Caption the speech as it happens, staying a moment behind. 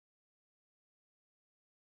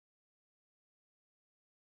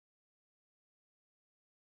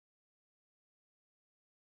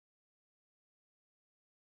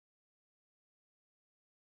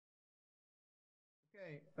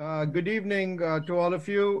Good evening to all of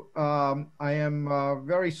you. I am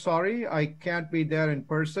very sorry I can't be there in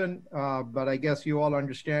person, but I guess you all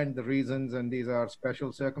understand the reasons, and these are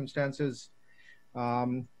special circumstances.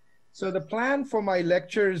 Um, so the plan for my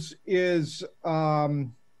lectures is to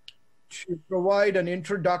provide an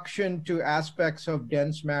introduction to aspects of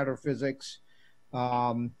dense matter physics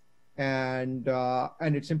um, and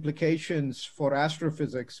its implications for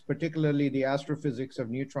astrophysics, particularly the astrophysics of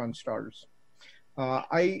neutron stars.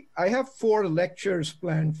 I have 4 lectures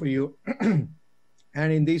planned for you.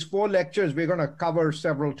 And in these 4 lectures, we're going to cover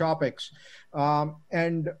several topics.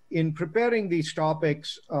 And in preparing these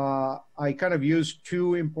topics, I kind of used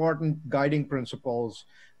 2 important guiding principles.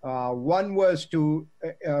 One was to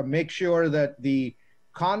make sure that the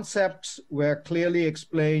concepts were clearly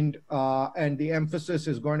explained, and the emphasis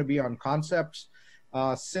is going to be on concepts.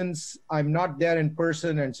 Since I'm not there in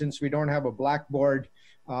person and since we don't have a blackboard,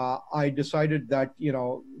 I decided that,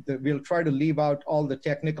 that we'll try to leave out all the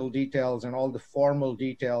technical details and all the formal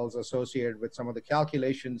details associated with some of the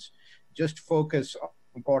calculations, just focus on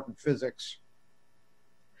important physics.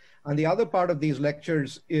 And the other part of these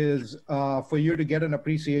lectures is for you to get an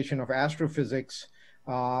appreciation of astrophysics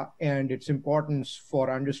and its importance for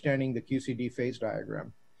understanding the QCD phase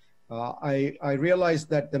diagram. I realized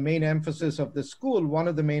that the main emphasis of the school, one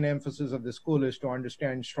of the main emphasis of the school is to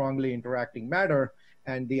understand strongly interacting matter.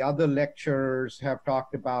 And the other lecturers have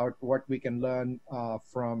talked about what we can learn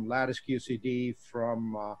from lattice QCD,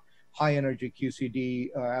 from high energy QCD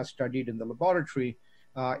as studied in the laboratory.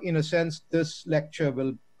 In a sense, this lecture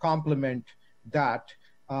will complement that.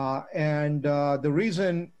 The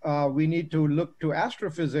reason we need to look to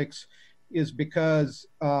astrophysics is because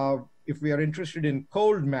if we are interested in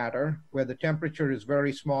cold matter, where the temperature is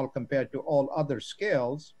very small compared to all other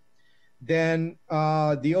scales, then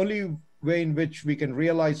the only way in which we can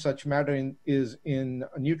realize such matter is in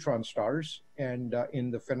neutron stars and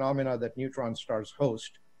in the phenomena that neutron stars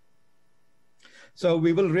host. So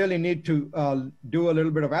we will really need to do a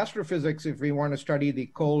little bit of astrophysics if we want to study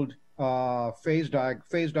the cold phase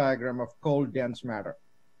diagram of cold dense matter.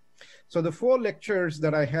 So the 4 lectures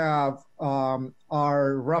that I have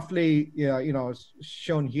are roughly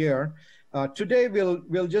shown here. Today,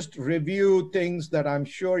 we'll just review things that I'm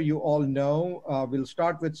sure you all know. We'll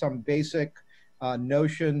start with some basic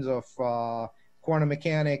notions of quantum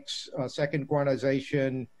mechanics, second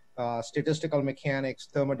quantization, statistical mechanics,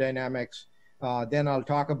 thermodynamics. Then I'll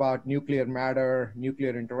talk about nuclear matter,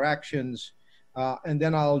 nuclear interactions, and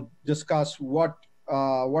then I'll discuss what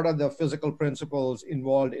are the physical principles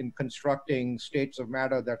involved in constructing states of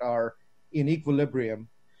matter that are in equilibrium.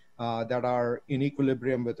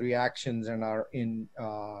 With reactions and are in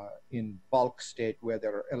bulk state where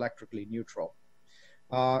they're electrically neutral.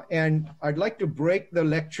 And I'd like to break the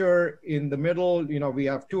lecture in the middle. We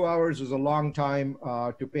have 2 hours is a long time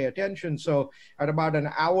to pay attention. So at about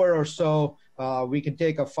an hour or so, we can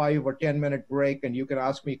take a 5 or 10 minute break, and you can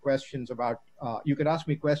ask me questions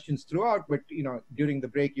throughout, but during the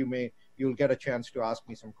break you'll get a chance to ask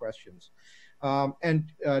me some questions.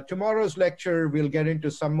 Tomorrow's lecture, we'll get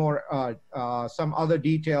into some other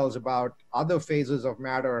details about other phases of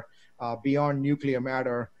matter beyond nuclear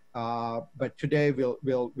matter. But today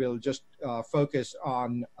we'll just focus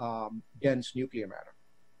on dense nuclear matter.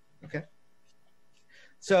 Okay.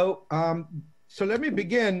 So let me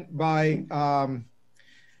begin by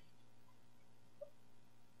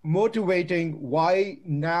motivating why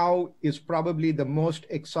now is probably the most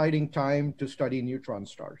exciting time to study neutron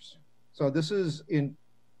stars. So this is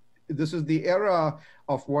the era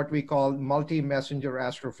of what we call multi-messenger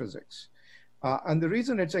astrophysics. And the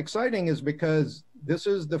reason it's exciting is because this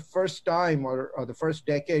is the first time or the first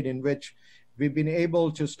decade in which we've been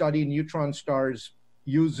able to study neutron stars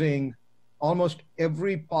using almost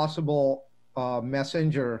every possible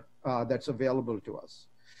messenger that's available to us.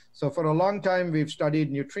 So for a long time, we've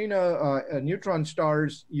studied neutron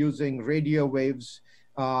stars using radio waves.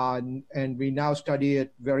 And we now study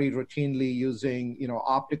it very routinely using,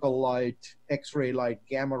 optical light, X-ray light,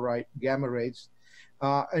 gamma rays.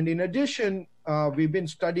 And in addition, we've been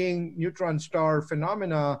studying neutron star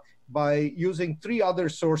phenomena by using 3 other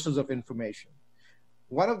sources of information.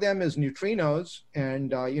 One of them is neutrinos,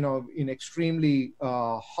 and in extremely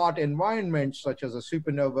hot environments such as a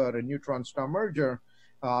supernova or a neutron star merger.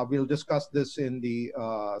 We'll discuss this in the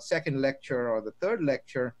second lecture or the third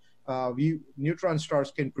lecture. Neutron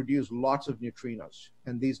stars can produce lots of neutrinos,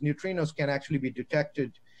 and these neutrinos can actually be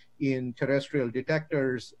detected in terrestrial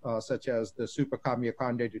detectors such as the Super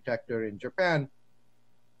Kamiokande detector in Japan.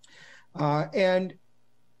 And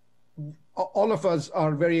all of us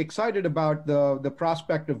are very excited about the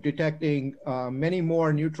prospect of detecting many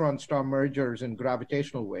more neutron star mergers and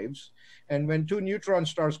gravitational waves. And when two neutron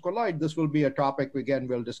stars collide, this will be a topic, again,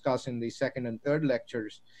 we'll discuss in the second and third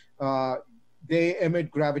lectures. They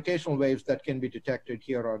emit gravitational waves that can be detected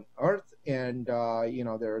here on Earth. And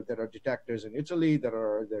there are detectors in Italy,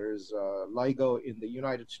 there's LIGO in the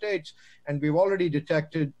United States, and we've already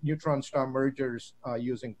detected neutron star mergers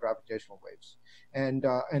using gravitational waves. And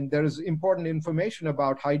there is important information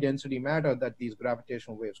about high density matter that these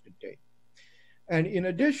gravitational waves contain. And in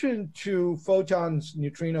addition to photons,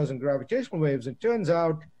 neutrinos, and gravitational waves, it turns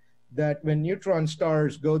out that when neutron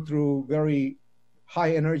stars go through very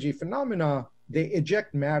high energy phenomena, they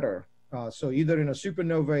eject matter. So either in a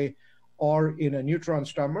supernovae or in a neutron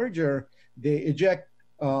star merger, they eject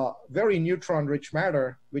very neutron rich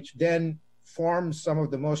matter, which then forms some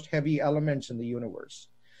of the most heavy elements in the universe.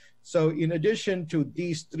 So in addition to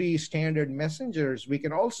these three standard messengers, we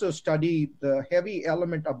can also study the heavy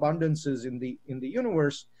element abundances in the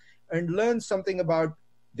universe and learn something about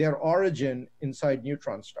their origin inside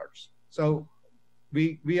neutron stars. So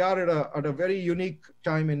we are at a very unique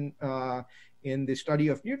time in the study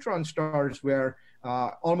of neutron stars, where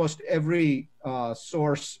almost every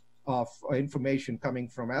source of information coming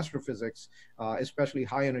from astrophysics, especially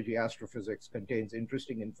high energy astrophysics, contains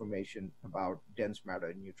interesting information about dense matter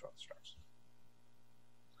in neutron stars.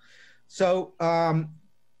 So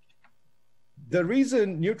the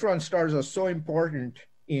reason neutron stars are so important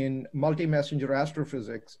in multi-messenger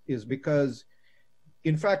astrophysics is because,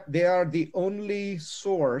 in fact, they are the only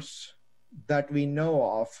source that we know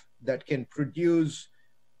of that can produce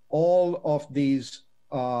all of these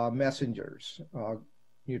messengers,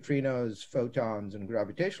 neutrinos, photons, and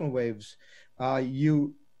gravitational waves.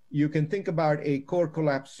 You can think about a core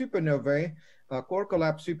collapse supernovae. Core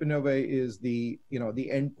collapse supernovae is the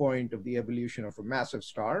end point of the evolution of a massive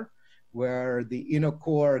star, where the inner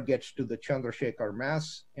core gets to the Chandrasekhar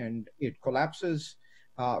mass and it collapses.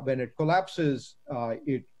 When it collapses,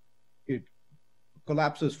 it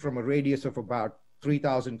collapses from a radius of about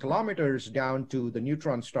 3,000 kilometers down to the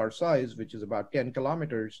neutron star size, which is about 10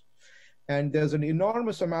 kilometers. And there's an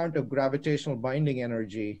enormous amount of gravitational binding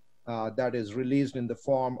energy that is released in the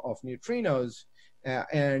form of neutrinos.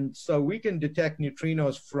 And so we can detect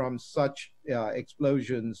neutrinos from such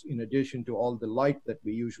explosions, in addition to all the light that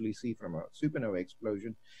we usually see from a supernova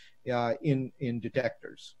explosion, in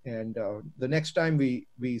detectors. And the next time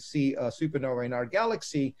we see a supernova in our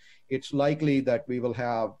galaxy, it's likely that we will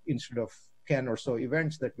have, instead of 10 or so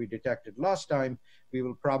events that we detected last time, we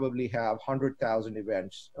will probably have 100,000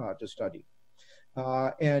 events to study.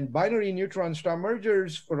 And binary neutron star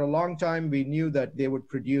mergers, for a long time, we knew that they would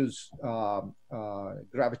produce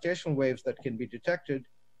gravitational waves that can be detected.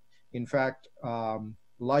 In fact,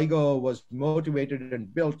 LIGO was motivated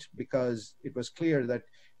and built because it was clear that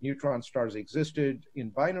neutron stars existed in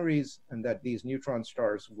binaries, and that these neutron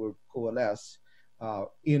stars would coalesce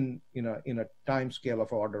in a time scale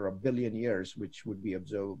of order of 1 billion years, which would be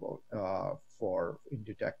observable in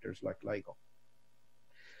detectors like LIGO.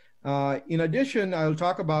 In addition, I'll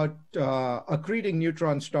talk about accreting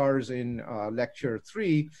neutron stars in lecture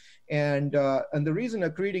 3. And the reason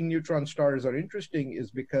accreting neutron stars are interesting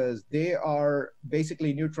is because they are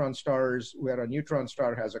basically neutron stars where a neutron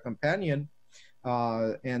star has a companion.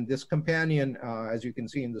 And this companion, as you can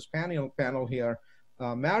see in this panel here,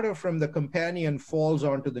 matter from the companion falls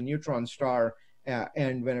onto the neutron star.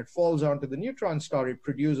 And when it falls onto the neutron star, it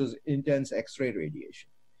produces intense X-ray radiation.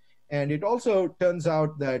 And it also turns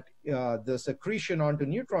out that the accretion onto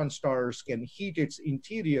neutron stars can heat its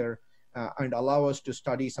interior and allow us to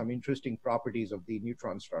study some interesting properties of the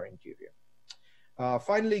neutron star interior.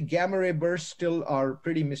 Finally, gamma ray bursts still are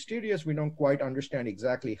pretty mysterious. We don't quite understand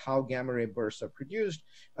exactly how gamma ray bursts are produced,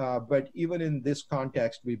 but even in this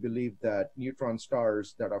context, we believe that neutron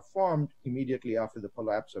stars that are formed immediately after the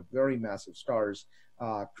collapse of very massive stars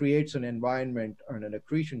creates an environment and an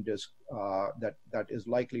accretion disk that is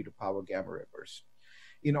likely to power gamma ray bursts.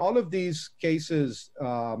 In all of these cases,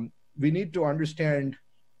 we need to understand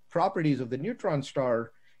properties of the neutron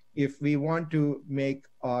star if we want to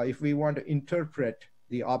interpret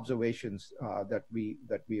the observations that we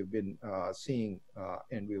have been seeing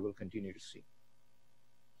and we will continue to see.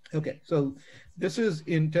 Okay, so this is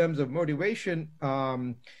in terms of motivation.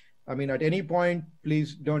 I mean, at any point,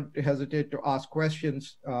 please don't hesitate to ask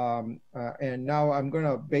questions. And now I'm going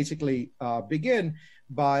to basically begin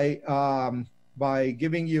by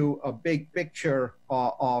giving you a big picture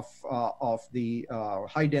of the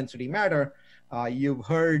high density matter. You've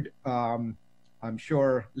heard, I'm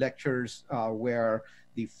sure, lectures where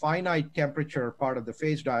the finite temperature part of the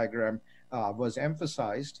phase diagram was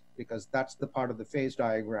emphasized, because that's the part of the phase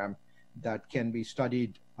diagram that can be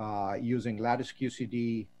studied using lattice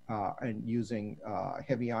QCD and using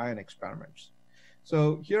heavy ion experiments.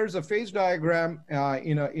 So here's a phase diagram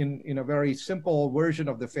in a very simple version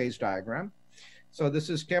of the phase diagram. So this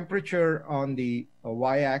is temperature on the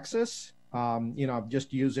y-axis. I'm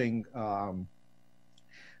just using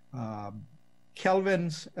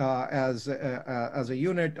kelvins as a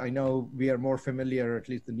unit. I know we are more familiar, at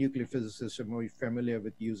least the nuclear physicists are more familiar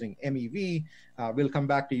with using MeV. We'll come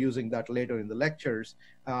back to using that later in the lectures.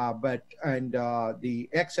 The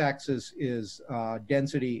x-axis is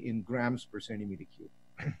density in grams per centimeter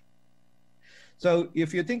cube. So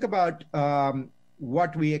if you think about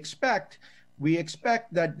what we expect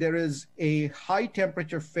that there is a high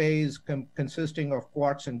temperature phase consisting of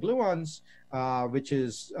quarks and gluons, which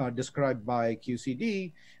is described by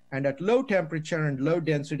QCD. And at low temperature and low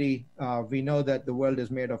density, we know that the world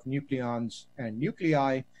is made of nucleons and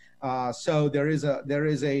nuclei. So there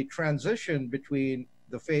is a transition between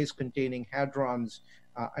the phase containing hadrons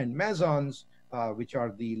and mesons, which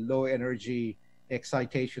are the low energy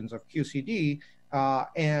excitations of QCD,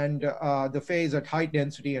 and the phase at high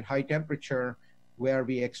density and high temperature, where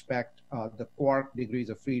we expect the quark degrees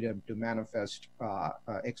of freedom to manifest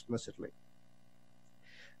explicitly.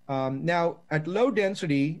 Now, at low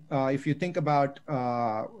density, if you think about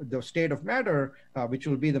the state of matter, which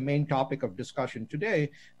will be the main topic of discussion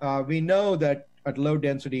today, we know that at low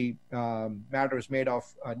density, matter is made of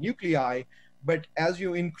nuclei, but as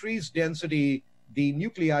you increase density, the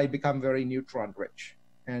nuclei become very neutron rich.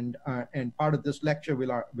 And part of this lecture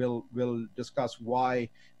will discuss why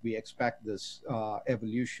we expect this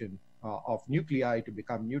evolution of nuclei to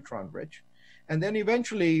become neutron rich. And then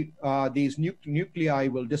eventually these nuclei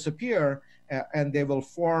will disappear and they will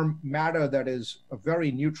form matter that is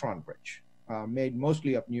very neutron rich, made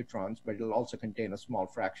mostly of neutrons, but it'll also contain a small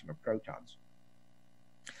fraction of protons.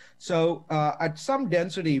 So at some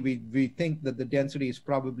density, we think that the density is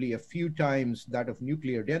probably a few times that of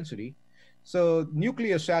nuclear density. So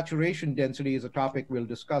nuclear saturation density is a topic we'll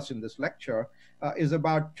discuss in this lecture, is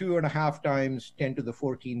about 2.5 times 10 to the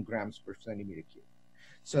 14 grams per centimeter cube.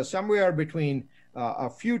 So somewhere between a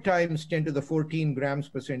few times 10 to the 14 grams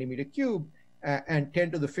per centimeter cube and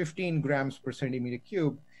 10 to the 15 grams per centimeter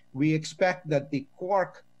cube, we expect that the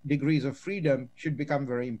quark degrees of freedom should become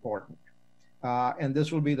very important. And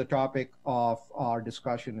this will be the topic of our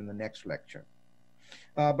discussion in the next lecture.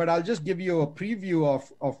 But I'll just give you a preview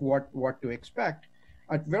of what to expect.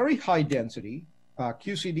 At very high density,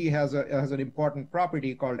 QCD has an important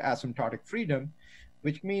property called asymptotic freedom,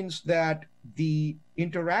 which means that the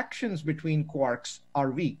interactions between quarks are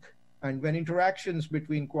weak. And when interactions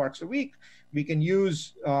between quarks are weak, we can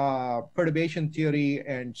use perturbation theory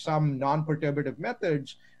and some non-perturbative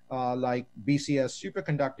methods like BCS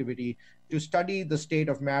superconductivity to study the state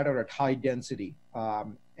of matter at high density.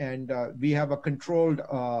 We have a controlled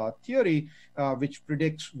theory which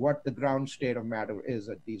predicts what the ground state of matter is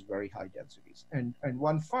at these very high densities. And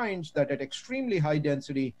one finds that at extremely high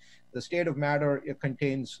density, the state of matter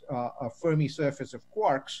contains a Fermi surface of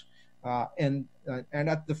quarks. And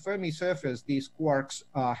at the Fermi surface, these quarks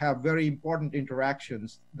have very important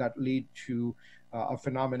interactions that lead to a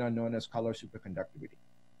phenomenon known as color superconductivity.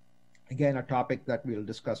 Again, a topic that we'll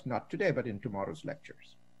discuss not today, but in tomorrow's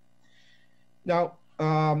lectures. Now,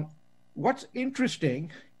 what's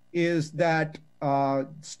interesting is that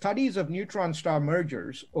studies of neutron star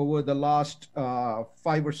mergers over the last 5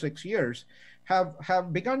 or 6 years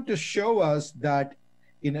have begun to show us that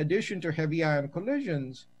in addition to heavy ion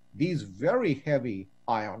collisions, these very heavy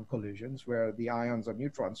ion collisions, where the ions are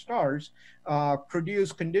neutron stars,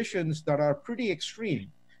 produce conditions that are pretty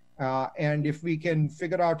extreme. And if we can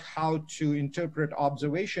figure out how to interpret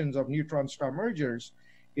observations of neutron star mergers,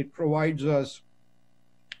 it provides us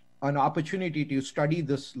an opportunity to study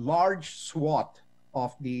this large swath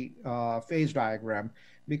of the phase diagram,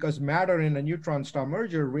 because matter in a neutron star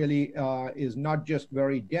merger really is not just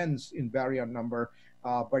very dense in baryon number,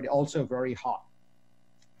 but also very hot.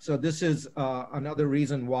 So this is another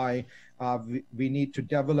reason why we need to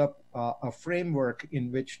develop a framework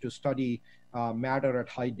in which to study matter at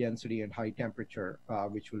high density and high temperature,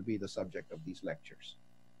 which will be the subject of these lectures.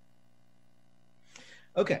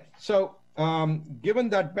 Okay, so given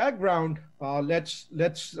that background, let's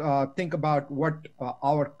think about what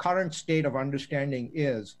our current state of understanding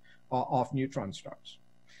is of neutron stars.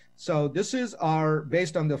 So this is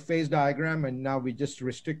based on the phase diagram, and now we just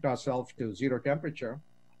restrict ourselves to 0 temperature.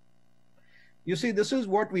 You see, this is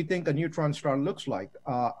what we think a neutron star looks like.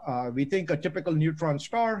 We think a typical neutron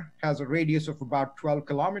star has a radius of about 12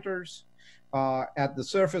 kilometers. At the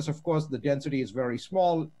surface, of course, the density is very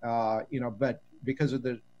small, but because of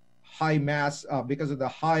the high mass, because of the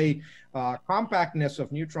high compactness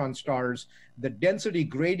of neutron stars, the density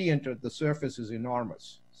gradient at the surface is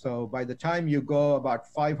enormous. So by the time you go about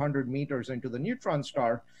 500 meters into the neutron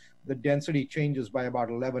star, the density changes by about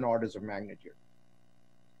 11 orders of magnitude.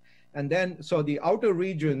 And then, so the outer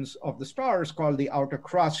regions of the star is called the outer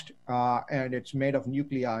crust, and it's made of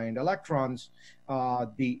nuclei and electrons.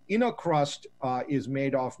 The inner crust is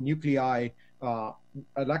made of nuclei,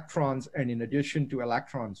 electrons, and in addition to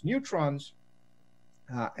electrons, neutrons.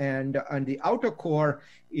 And the outer core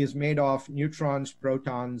is made of neutrons,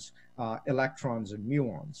 protons, electrons, and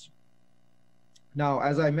muons. Now,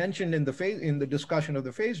 as I mentioned in the discussion of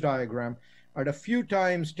the phase diagram, at a few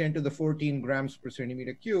times 10 to the 14 grams per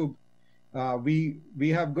centimeter cube, we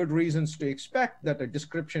have good reasons to expect that a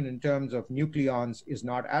description in terms of nucleons is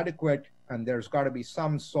not adequate, and there's got to be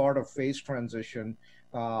some sort of phase transition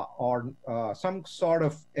or some sort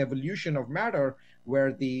of evolution of matter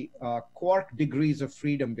where the quark degrees of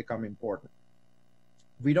freedom become important.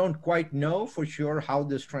 We don't quite know for sure how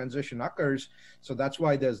this transition occurs, so that's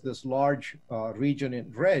why there's this large region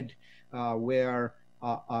in red where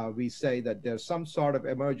we say that there's some sort of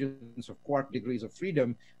emergence of quark degrees of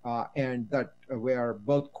freedom, and that where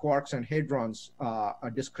both quarks and hadrons,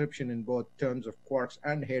 a description in both terms of quarks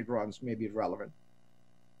and hadrons may be relevant.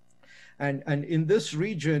 And in this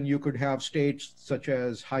region, you could have states such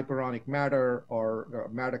as hyperonic matter or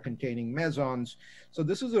matter containing mesons. So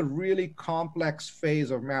this is a really complex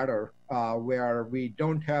phase of matter where we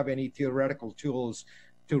don't have any theoretical tools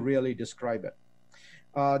to really describe it.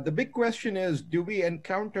 The big question is, do we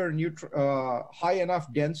encounter high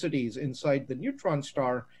enough densities inside the neutron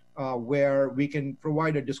star where we can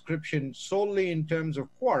provide a description solely in terms of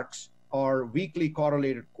quarks or weakly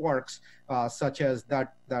correlated quarks, such as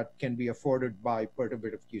that can be afforded by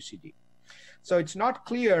perturbative QCD. So it's not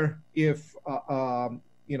clear if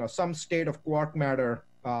some state of quark matter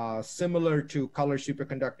similar to color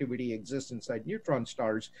superconductivity exists inside neutron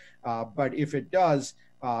stars, but if it does,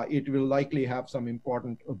 it will likely have some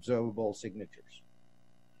important observable signatures.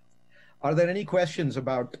 Are there any questions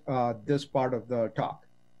about this part of the talk?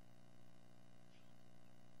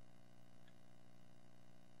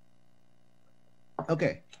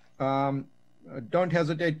 Okay. Don't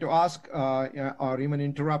hesitate to ask or even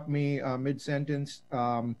interrupt me mid-sentence.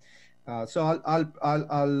 So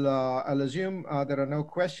I'll assume there are no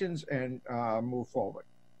questions and move forward.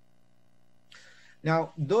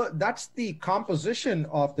 Now, that's the composition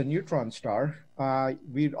of the neutron star.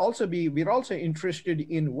 We're also interested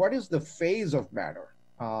in what is the phase of matter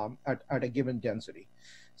at a given density.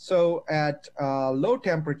 So at low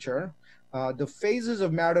temperature, the phases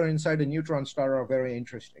of matter inside a neutron star are very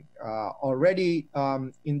interesting. Already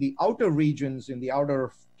in the outer regions, in the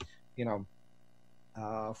outer,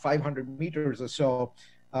 500 meters or so,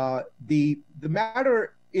 the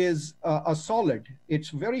matter is a solid. It's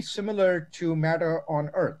very similar to matter on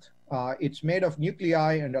Earth. It's made of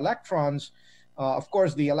nuclei and electrons. Of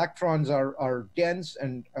course, the electrons are dense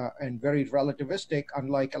and very relativistic,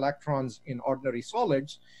 unlike electrons in ordinary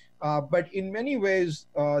solids. But in many ways,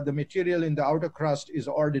 the material in the outer crust is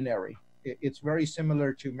ordinary. It's very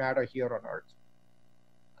similar to matter here on Earth.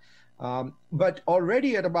 But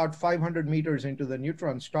already at about 500 meters into the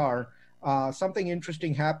neutron star, something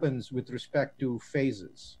interesting happens with respect to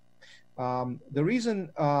phases. The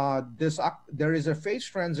reason there is a phase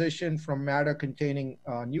transition from matter containing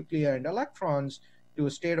nuclei and electrons to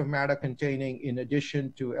a state of matter containing, in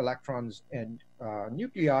addition to electrons and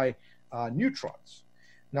nuclei, neutrons.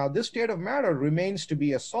 Now, this state of matter remains to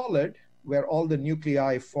be a solid, where all the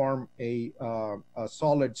nuclei form a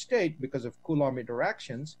solid state because of Coulomb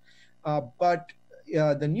interactions. But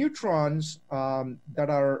the neutrons that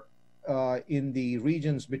are in the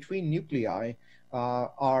regions between nuclei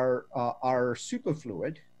are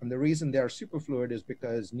superfluid. And the reason they are superfluid is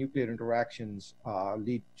because nuclear interactions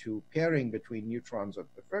lead to pairing between neutrons at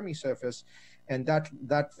the Fermi surface. And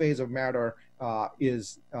that phase of matter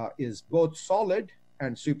is both solid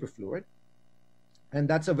and superfluid. And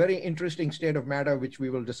that's a very interesting state of matter, which we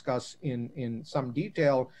will discuss in some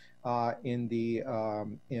detail later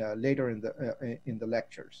in the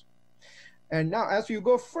lectures. And now, as you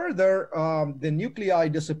go further, the nuclei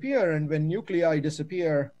disappear, and when nuclei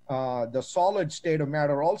disappear, the solid state of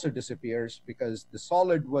matter also disappears, because the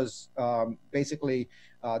solid was basically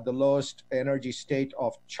the lowest energy state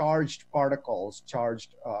of charged particles,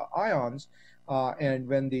 charged ions. And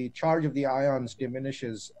when the charge of the ions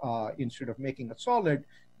diminishes, instead of making a solid,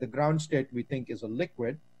 the ground state we think is a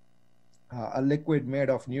liquid made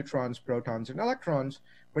of neutrons, protons, and electrons.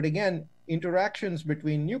 But again, interactions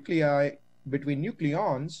between nucleons,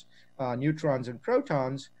 neutrons and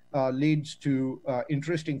protons, leads to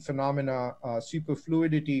interesting phenomena,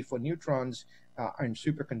 superfluidity for neutrons and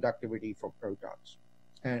superconductivity for protons.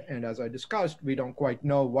 And as I discussed, we don't quite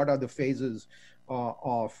know what are the phases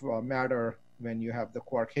of matter when you have the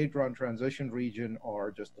quark-hadron transition region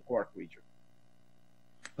or just the quark region.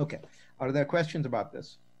 Okay, are there questions about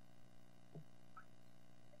this?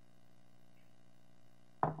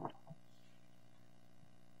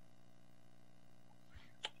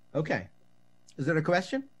 Okay, is there a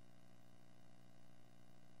question?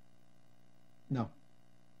 No.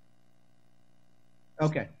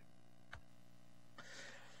 Okay.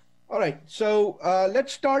 All right, so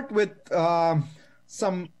let's start with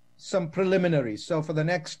some preliminaries. So for the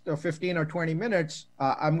next 15 or 20 minutes,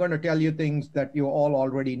 I'm going to tell you things that you all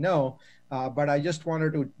already know, but I just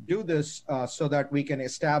wanted to do this so that we can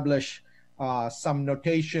establish some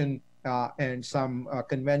notation and some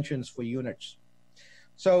conventions for units.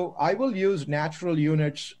 So I will use natural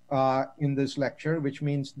units in this lecture, which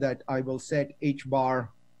means that I will set h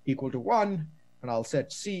bar equal to 1, and I'll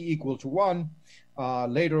set c equal to 1.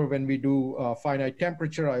 Later, when we do finite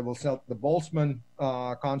temperature, I will set the Boltzmann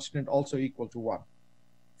constant also equal to 1.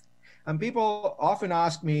 And people often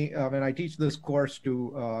ask me when I teach this course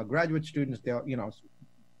to graduate students,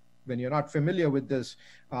 when you're not familiar with this,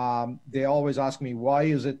 they always ask me, why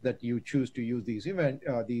is it that you choose to use these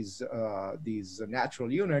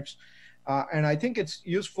natural units? And I think it's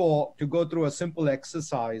useful to go through a simple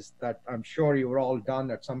exercise that I'm sure you've all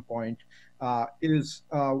done at some point, is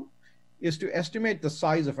to estimate the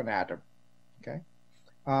size of an atom, okay?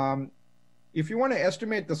 If you want to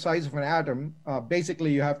estimate the size of an atom,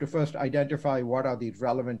 basically you have to first identify what are the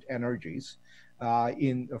relevant energies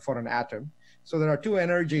for an atom. So there are two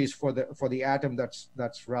energies for the atom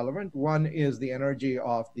that's relevant. One is the energy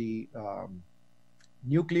of the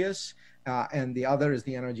nucleus, and the other is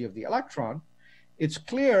the energy of the electron. It's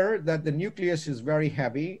clear that the nucleus is very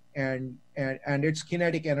heavy, and its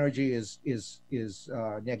kinetic energy is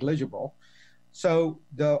negligible. So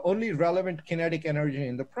the only relevant kinetic energy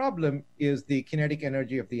in the problem is the kinetic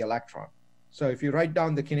energy of the electron. So if you write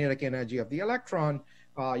down the kinetic energy of the electron,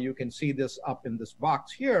 you can see this up in this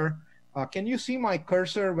box here. Can you see my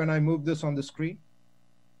cursor when I move this on the screen?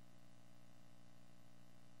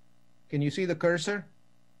 Can you see the cursor?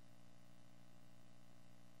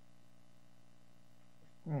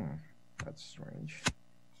 That's strange.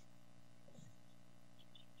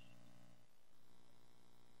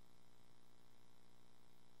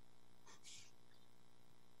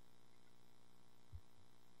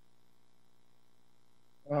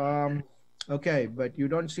 Okay, but you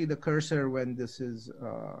don't see the cursor when this is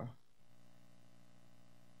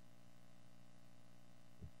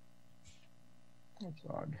that's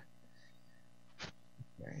odd.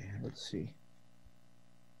 Okay, let's see.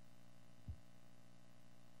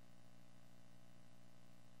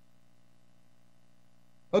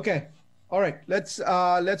 Okay, all right.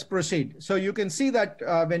 Let's proceed. So you can see that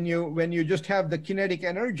when you just have the kinetic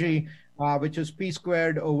energy, which is p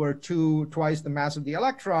squared over 2 twice the mass of the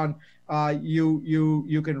electron,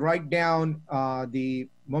 you can write down the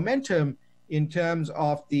momentum in terms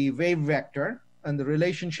of the wave vector, and the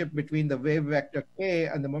relationship between the wave vector k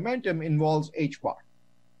and the momentum involves h bar.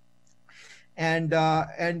 And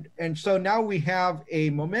so now we have a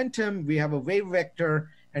momentum, we have a wave vector,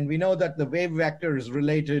 and we know that the wave vector is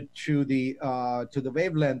related to the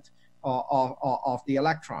wavelength of the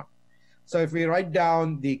electron. So if we write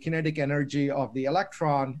down the kinetic energy of the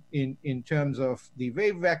electron in terms of the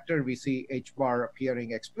wave vector, we see h bar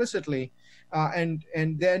appearing explicitly. And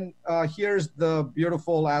then here's the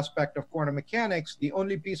beautiful aspect of quantum mechanics. The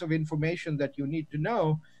only piece of information that you need to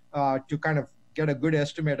know to kind of get a good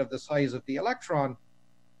estimate of the size of the electron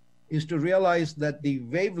is to realize that the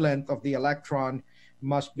wavelength of the electron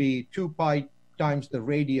must be 2 pi times the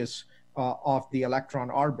radius of the electron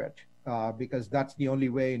orbit, because that's the only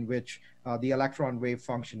way in which the electron wave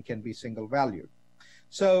function can be single valued.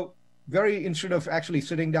 So instead of actually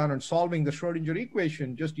sitting down and solving the Schrodinger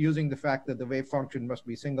equation, just using the fact that the wave function must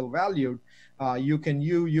be single valued, you can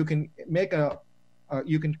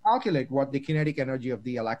calculate what the kinetic energy of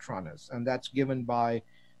the electron is, and that's given by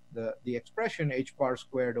the expression h bar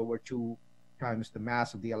squared over 2 times the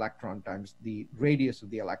mass of the electron times the radius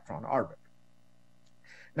of the electron orbit.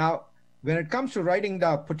 Now, when it comes to writing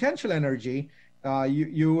the potential energy,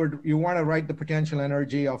 you want to write the potential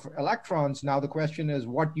energy of electrons. Now the question is,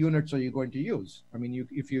 what units are you going to use? I mean,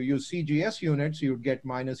 if you use CGS units, you would get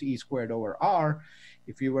minus E squared over R.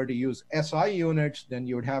 If you were to use SI units, then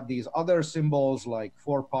you would have these other symbols like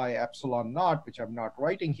 4 pi epsilon naught, which I'm not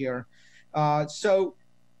writing here. So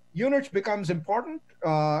units becomes important,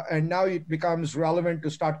 and now it becomes relevant to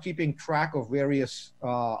start keeping track of various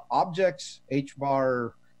objects, h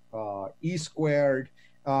bar, e squared,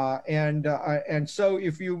 and so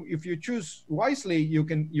if you choose wisely, you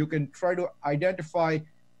can try to identify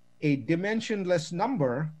a dimensionless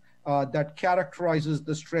number that characterizes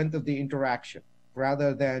the strength of the interaction,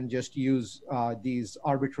 rather than just use these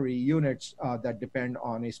arbitrary units that depend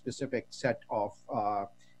on a specific set of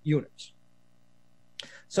units.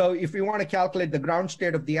 So if we want to calculate the ground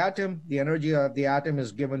state of the atom, the energy of the atom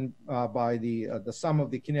is given by the sum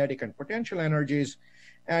of the kinetic and potential energies.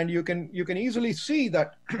 And you can easily see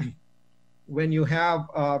that when you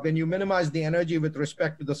minimize the energy with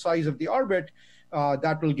respect to the size of the orbit,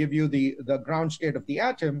 that will give you the ground state of the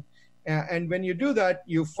atom. And when you do that,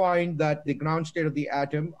 you find that the ground state of the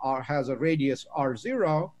atom has a radius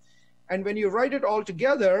r0. And when you write it all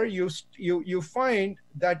together, you find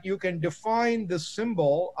that you can define the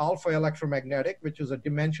symbol alpha electromagnetic, which is a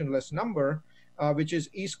dimensionless number, which is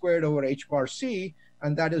e squared over h bar c,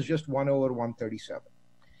 and that is just 1 over 137.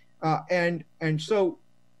 And so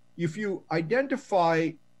if you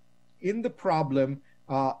identify in the problem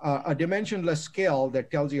a dimensionless scale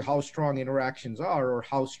that tells you how strong interactions are, or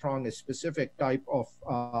how strong a specific type of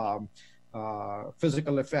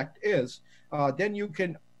physical effect is, then you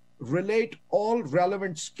can relate all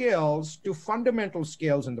relevant scales to fundamental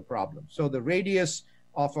scales in the problem. So the radius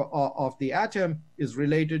of the atom is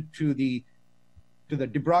related to the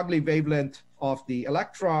de Broglie wavelength of the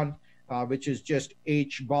electron, which is just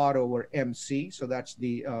h bar over mc. So that's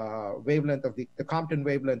the wavelength of the Compton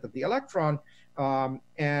wavelength of the electron.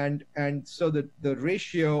 And so the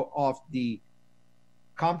ratio of the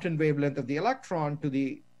Compton wavelength of the electron to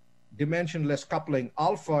the dimensionless coupling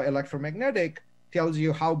alpha electromagnetic tells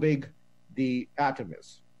you how big the atom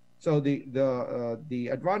is. So the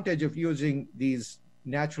advantage of using these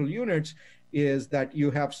natural units is that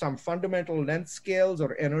you have some fundamental length scales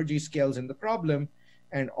or energy scales in the problem,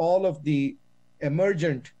 and all of the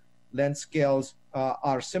emergent length scales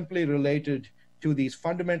are simply related to these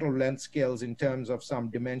fundamental length scales in terms of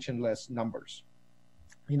some dimensionless numbers.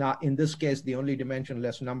 In this case, the only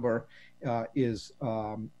dimensionless number is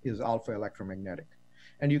alpha electromagnetic.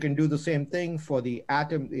 And you can do the same thing for the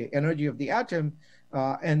atom, the energy of the atom,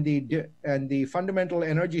 and the fundamental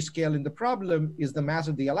energy scale in the problem is the mass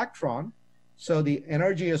of the electron. So the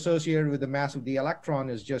energy associated with the mass of the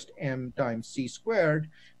electron is just m times c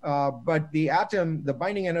squared. But the atom, the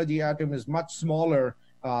binding energy atom, is much smaller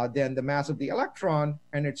than the mass of the electron,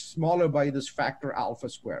 and it's smaller by this factor alpha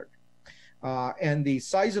squared. And the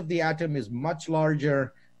size of the atom is much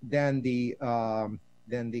larger than the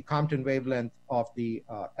Compton wavelength of the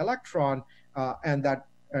electron, and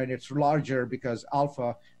it's larger because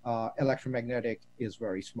alpha electromagnetic is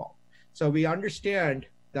very small. So we understand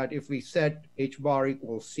that if we set h bar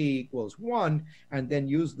equals c equals 1 and then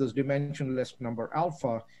use this dimensionless number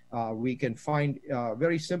alpha, we can find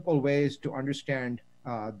very simple ways to understand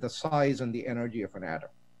the size and the energy of an atom.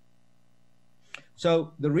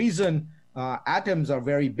 So the reason atoms are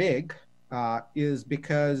very big is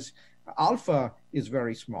because alpha is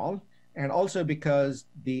very small, and also because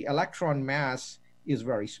the electron mass is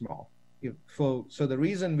very small. So the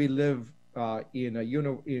reason we live in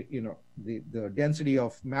the density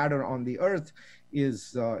of matter on the Earth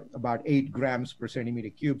is about 8 grams per centimeter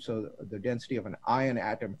cube. So the density of an iron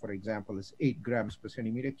atom, for example, is 8 grams per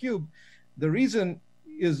centimeter cube. The reason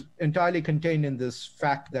is entirely contained in this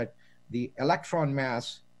fact that the electron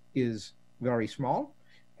mass is very small,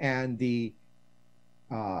 and the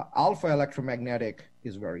alpha electromagnetic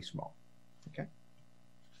is very small. Okay.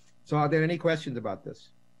 So are there any questions about this?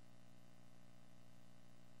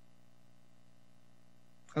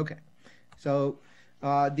 Okay. So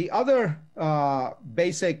the other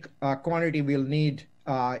basic quantity we'll need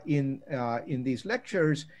in these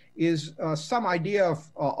lectures is some idea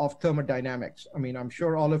of thermodynamics. I mean, I'm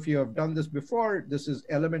sure all of you have done this before. This is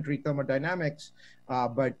elementary thermodynamics,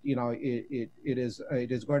 but it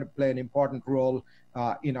is going to play an important role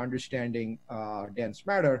in understanding dense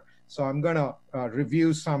matter. So I'm going to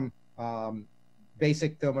review some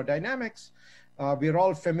basic thermodynamics. We're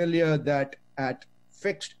all familiar that at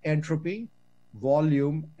fixed entropy,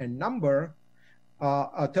 volume, and number,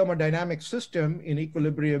 a thermodynamic system in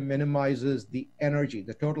equilibrium minimizes the energy,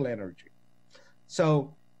 the total energy.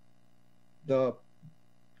 So the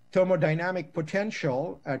thermodynamic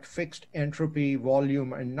potential at fixed entropy,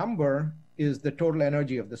 volume, and number is the total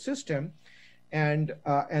energy of the system, and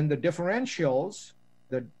the differentials,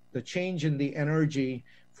 the change in the energy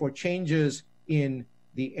for changes in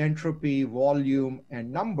the entropy, volume,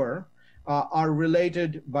 and number are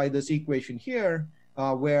related by this equation here,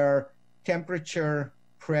 where temperature,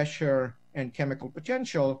 pressure, and chemical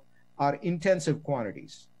potential are intensive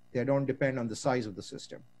quantities. They don't depend on the size of the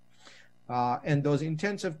system. And those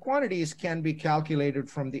intensive quantities can be calculated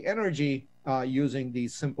from the energy using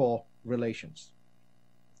these simple relations.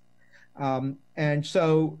 And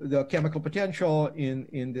so the chemical potential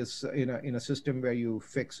in a system where you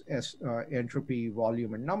fix entropy,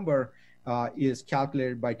 volume, and number is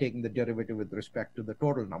calculated by taking the derivative with respect to the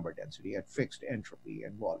total number density at fixed entropy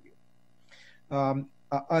and volume.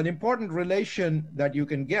 An important relation that you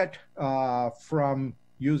can get from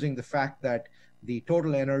using the fact that the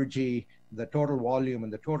total energy, the total volume,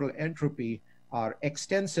 and the total entropy are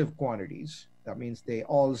extensive quantities, that means they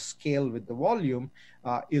all scale with the volume,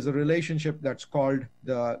 is a relationship that's called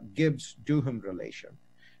the Gibbs-Duhem relation,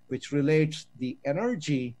 which relates the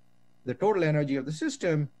energy, the total energy of the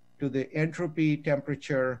system, to the entropy,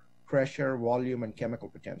 temperature, pressure, volume, and chemical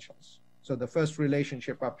potentials. So the first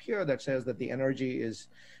relationship up here that says that the energy is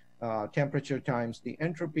temperature times the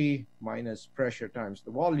entropy minus pressure times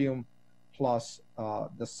the volume plus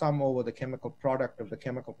the sum over the chemical product of the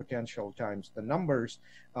chemical potential times the numbers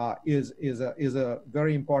is a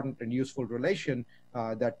very important and useful relation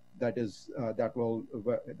that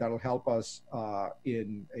will help us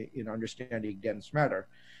in understanding dense matter.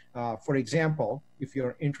 For example, if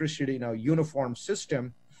you're interested in a uniform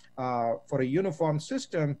system, for a uniform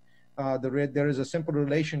system, there is a simple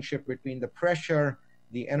relationship between the pressure,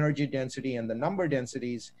 the energy density, and the number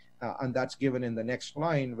densities, and that's given in the next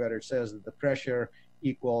line where it says that the pressure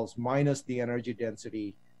equals minus the energy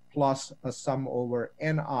density plus a sum over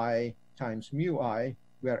Ni times mu I,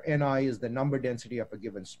 where Ni is the number density of a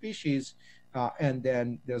given species, and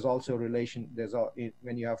then there's also relation,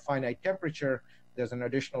 when you have finite temperature, there's an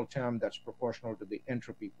additional term that's proportional to the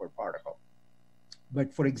entropy per particle.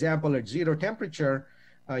 But for example, at zero temperature,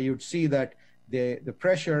 you'd see that the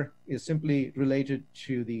pressure is simply related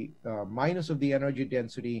to the minus of the energy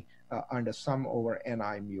density and a sum over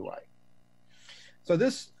Ni mu I. So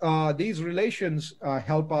these relations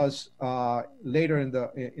help us later in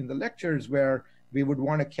the lectures where we would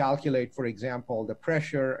want to calculate, for example, the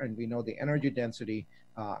pressure, and we know the energy density,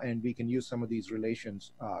 and we can use some of these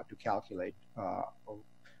relations to calculate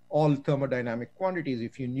all thermodynamic quantities.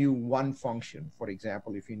 If you knew one function, for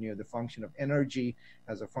example, if you knew the function of energy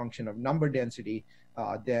as a function of number density,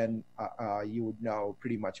 then you would know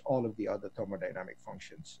pretty much all of the other thermodynamic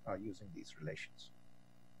functions using these relations.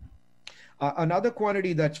 Another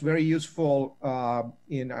quantity that's very useful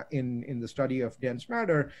in the study of dense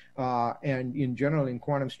matter and in general in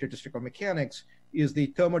quantum statistical mechanics is the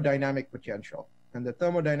thermodynamic potential. And the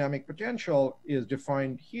thermodynamic potential is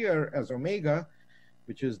defined here as omega,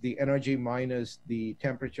 which is the energy minus the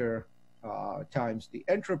temperature times the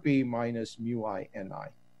entropy minus mu I Ni.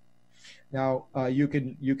 Now, you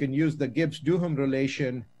can use the Gibbs-Duhem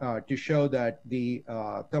relation to show that the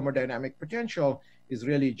thermodynamic potential is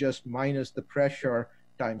really just minus the pressure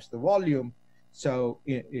times the volume. So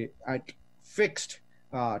at fixed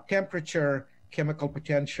temperature, chemical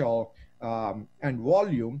potential, and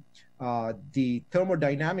volume, the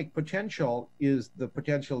thermodynamic potential is the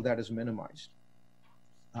potential that is minimized.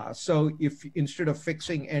 So if instead of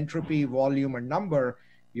fixing entropy, volume, and number,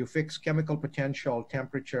 you fix chemical potential,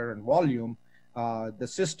 temperature, and volume, the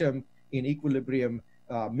system in equilibrium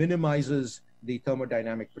minimizes the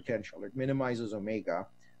thermodynamic potential. It minimizes omega,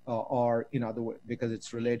 or in other words, because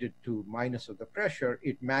it's related to minus of the pressure,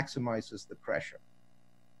 it maximizes the pressure.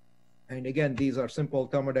 And again, these are simple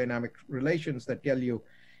thermodynamic relations that tell you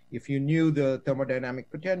if you knew the thermodynamic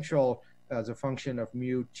potential as a function of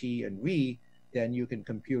mu, T, and V, then you can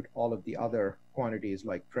compute all of the other quantities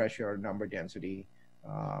like pressure, number density,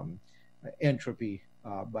 entropy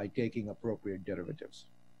by taking appropriate derivatives.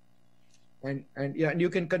 And you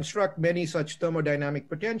can construct many such thermodynamic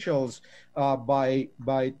potentials by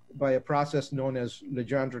a process known as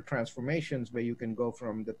Legendre transformations, where you can go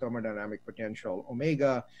from the thermodynamic potential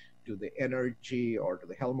omega to the energy or to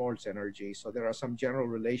the Helmholtz energy. So there are some general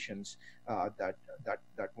relations that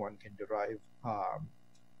one can derive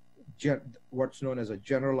what's known as a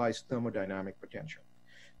generalized thermodynamic potential.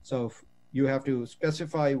 So you have to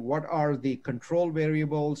specify what are the control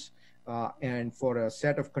variables, and for a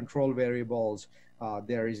set of control variables,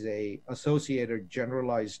 there is a associated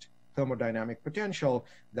generalized thermodynamic potential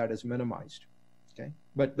that is minimized. Okay,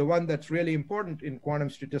 but the one that's really important in quantum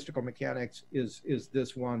statistical mechanics is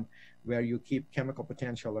this one where you keep chemical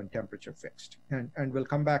potential and temperature fixed. And we'll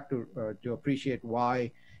come back to appreciate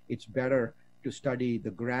why it's better to study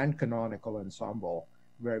the grand canonical ensemble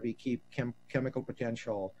where we keep chemical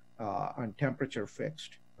potential and temperature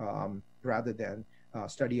fixed rather than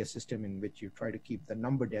study a system in which you try to keep the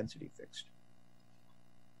number density fixed.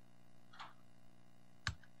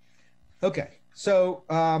 Okay, so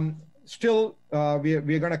still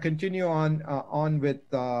we're going to continue on with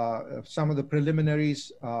some of the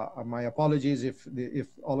preliminaries. My apologies if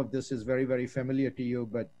all of this is very, very familiar to you,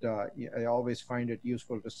 but I always find it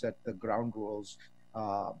useful to set the ground rules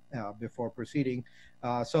before proceeding.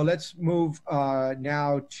 So let's move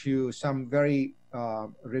now to some very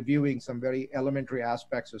reviewing some very elementary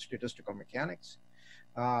aspects of statistical mechanics.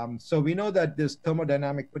 So we know that this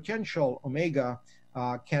thermodynamic potential, omega,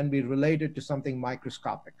 can be related to something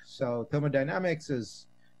microscopic. So thermodynamics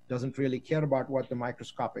doesn't really care about what the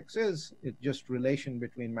microscopics is. It's just relation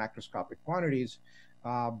between macroscopic quantities.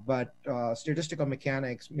 But statistical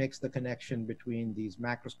mechanics makes the connection between these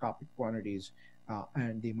macroscopic quantities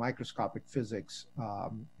and the microscopic physics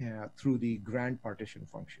through the grand partition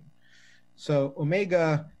function. So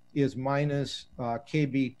omega is minus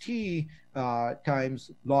kbt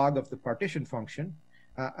times log of the partition function.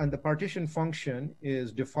 And the partition function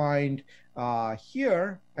is defined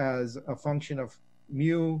here as a function of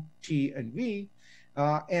mu, t, and v.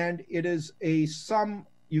 And it is a sum.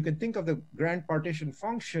 You can think of the grand partition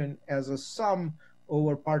function as a sum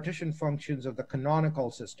over partition functions of the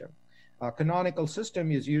canonical system. Canonical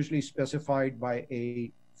system is usually specified by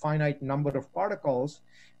a finite number of particles,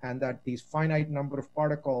 and that these finite number of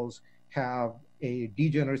particles have a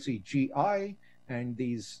degeneracy gi, and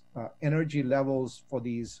these energy levels for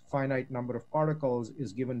these finite number of particles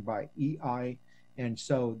is given by ei. And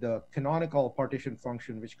so the canonical partition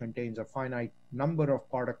function, which contains a finite number of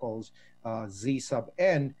particles, z sub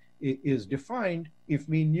n, is defined if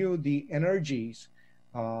we knew the energies,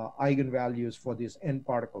 eigenvalues for this n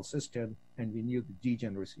particle system, and we knew the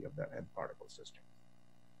degeneracy of that n particle system.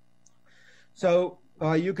 So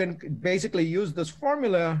you can basically use this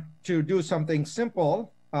formula to do something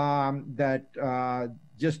simple,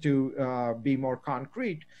 just to be more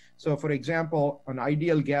concrete. So for example, an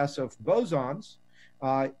ideal gas of bosons,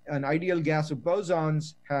 has,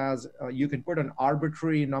 you can put an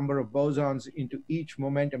arbitrary number of bosons into each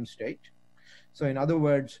momentum state. So in other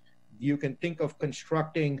words, you can think of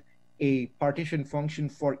constructing a partition function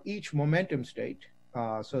for each momentum state.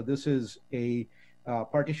 So this is a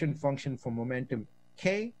partition function for momentum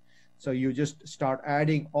k. So you just start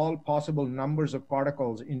adding all possible numbers of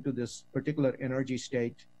particles into this particular energy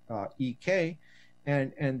state, Ek,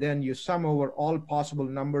 and then you sum over all possible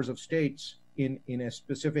numbers of states in a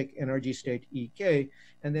specific energy state, Ek,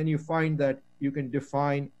 and then you find that you can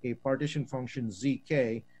define a partition function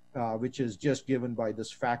Zk, which is just given by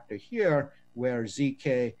this factor here, where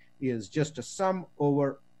Zk is just a sum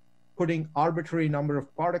over putting arbitrary number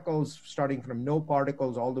of particles, starting from no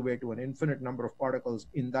particles all the way to an infinite number of particles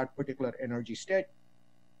in that particular energy state.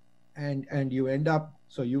 And you end up,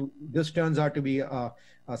 so this turns out to be a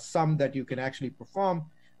sum that you can actually perform.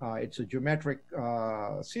 It's a geometric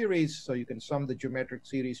series, so you can sum the geometric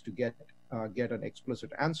series to get an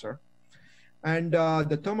explicit answer. And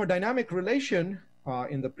the thermodynamic relation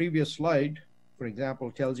in the previous slide, for example,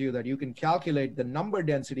 tells you that you can calculate the number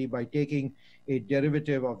density by taking a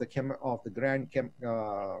derivative of the grand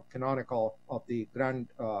canonical of the grand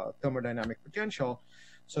thermodynamic potential.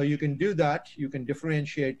 So you can do that. You can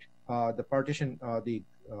differentiate the partition, the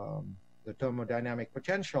thermodynamic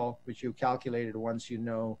potential, which you calculated once you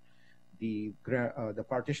know the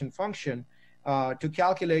partition function, to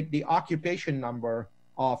calculate the occupation number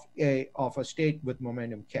of a state with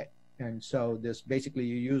momentum k. And so this basically,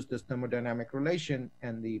 you use this thermodynamic relation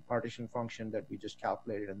and the partition function that we just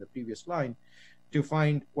calculated in the previous line to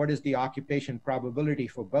find what is the occupation probability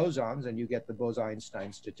for bosons, and you get the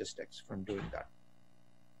Bose-Einstein statistics from doing that.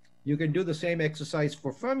 You can do the same exercise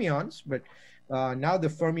for fermions, but now the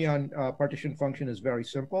fermion partition function is very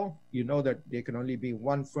simple. You know that there can only be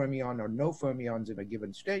one fermion or no fermions in a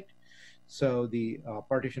given state. So the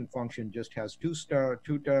partition function just has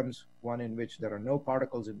two terms, one in which there are no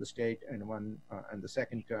particles in the state, and the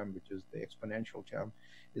second term, which is the exponential term,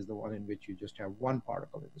 is the one in which you just have one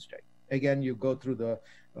particle in the state. Again, you go through the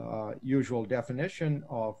usual definition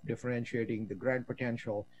of differentiating the grand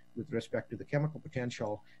potential with respect to the chemical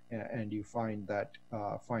potential, and you find the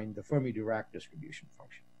Fermi-Dirac distribution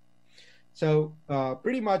function. So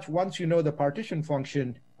pretty much once you know the partition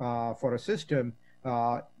function for a system,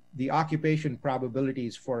 the occupation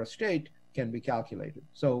probabilities for a state can be calculated.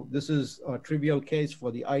 So this is a trivial case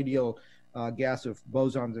for the ideal gas of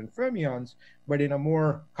bosons and fermions, but in a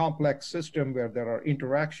more complex system where there are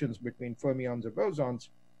interactions between fermions and bosons,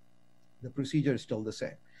 the procedure is still the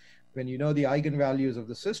same. when you know the eigenvalues of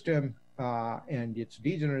the system and its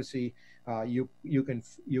degeneracy, you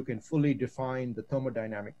can fully define the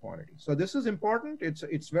thermodynamic quantity. So this is important.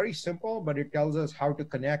 It's very simple, but it tells us how to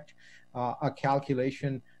connect a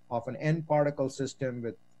calculation of an n particle system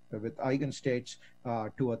with eigenstates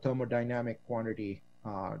to a thermodynamic quantity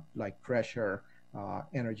like pressure,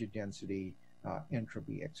 energy density,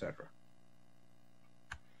 entropy, etc.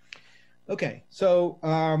 Okay, so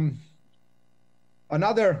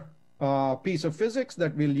another piece of physics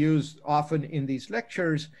that we'll use often in these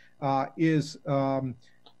lectures is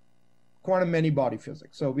quantum many-body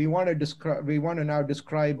physics. So we want to now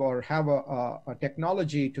describe or have a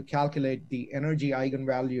technology to calculate the energy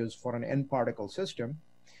eigenvalues for an n-particle system,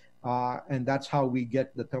 and that's how we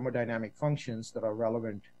get the thermodynamic functions that are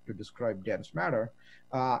relevant to describe dense matter.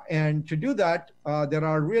 And to do that, there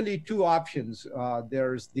are really two options.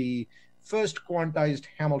 There's the first quantized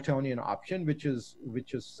Hamiltonian option, which is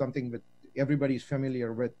something that everybody's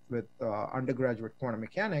familiar with undergraduate quantum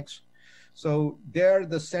mechanics. So there,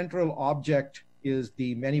 the central object is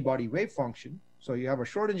the many-body wave function. So you have a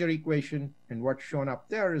Schrodinger equation, and what's shown up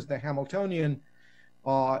there is the Hamiltonian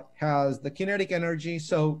has the kinetic energy.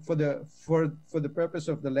 So for the purpose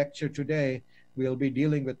of the lecture today, we'll be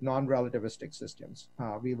dealing with non-relativistic systems.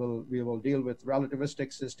 We will deal with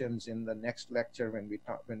relativistic systems in the next lecture when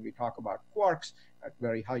we talk about quarks at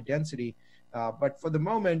very high density. But for the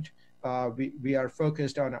moment, we are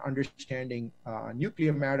focused on understanding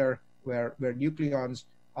nuclear matter, where nucleons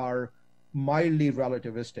are mildly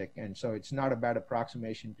relativistic, and so it's not a bad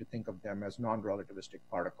approximation to think of them as non-relativistic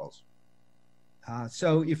particles.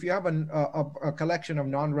 So if you have a collection of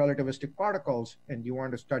non-relativistic particles and you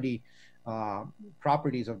want to study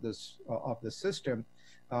properties of the system,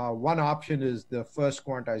 one option is the first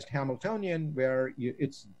quantized Hamiltonian, where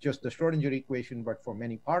it's just the Schrodinger equation but for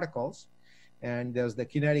many particles, and there's the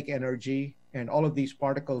kinetic energy, and all of these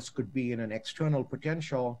particles could be in an external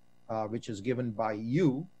potential which is given by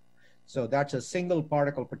U. So that's a single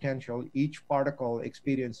particle potential. Each particle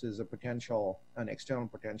experiences an external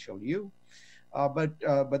potential U. But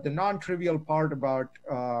the non-trivial part about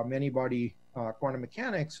many-body quantum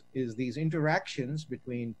mechanics is these interactions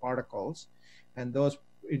between particles, and those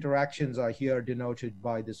interactions are here denoted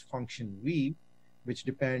by this function V, which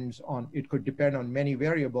could depend on many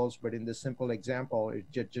variables, but in this simple example, it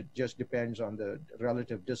just depends on the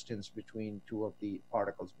relative distance between two of the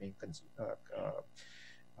particles being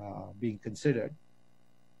considered.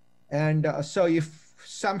 And so if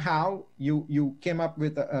somehow you came up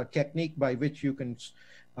with a technique by which you can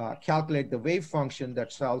calculate the wave function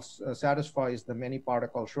that satisfies the many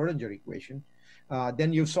particle Schrodinger equation,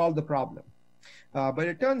 then you've solved the problem. But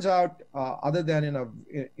it turns out, other than in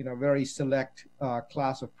a very select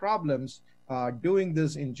class of problems, doing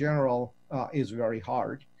this in general is very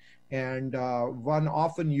hard. And one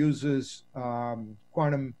often uses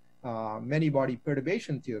quantum many-body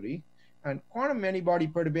perturbation theory. And quantum many-body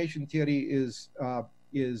perturbation theory is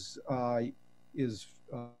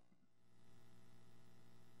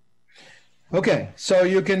okay. So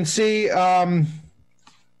you can see.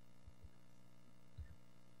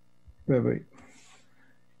 Wait.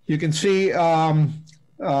 You can see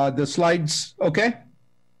the slides. Okay.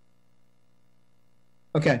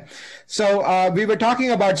 Okay, so we were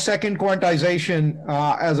talking about second quantization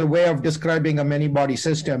as a way of describing a many-body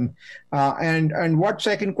system, and what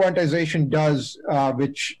second quantization does,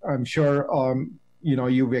 which I'm sure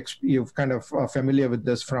you've kind of familiar with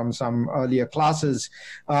this from some earlier classes,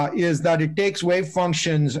 is that it takes wave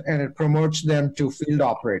functions and it promotes them to field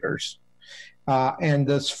operators, and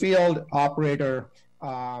this field operator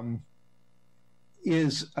can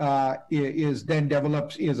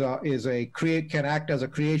act as a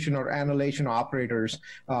creation or annihilation operators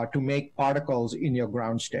to make particles in your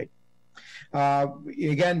ground state.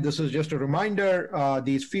 Again, this is just a reminder,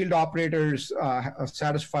 these field operators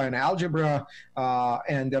satisfy an algebra,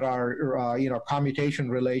 and there are commutation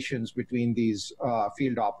relations between these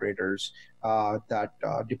field operators that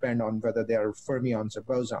depend on whether they're fermions or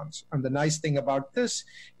bosons. And the nice thing about this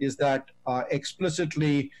is that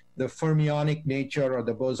explicitly the fermionic nature or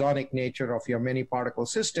the bosonic nature of your many particle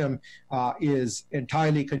system is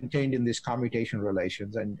entirely contained in these commutation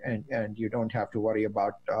relations, and you don't have to worry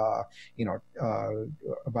about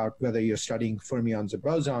about whether you're studying fermions or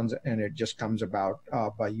bosons, and it just comes about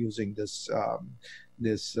by using this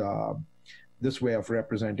this way of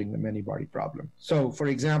representing the many-body problem. So, for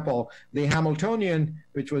example, the Hamiltonian,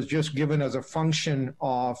 which was just given as a function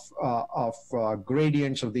of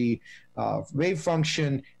gradients of the wave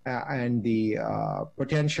function and the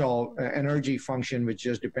potential energy function, which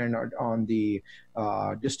just depend on the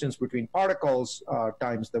distance between particles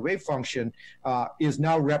times the wave function, is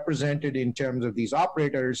now represented in terms of these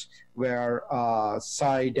operators where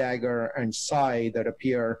psi, dagger, and psi that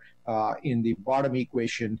appear in the bottom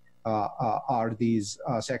equation are these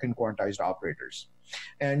second quantized operators.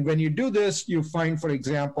 And when you do this, you find, for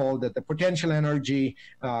example, that the potential energy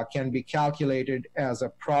can be calculated as a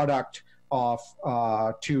product of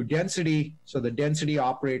two density. So the density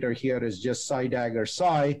operator here is just psi, dagger,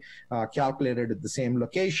 psi, calculated at the same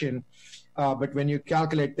location. But when you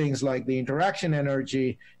calculate things like the interaction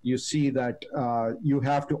energy, you see that you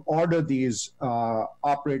have to order these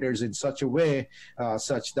operators in such a way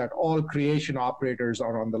such that all creation operators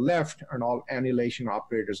are on the left and all annihilation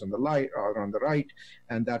operators on the right,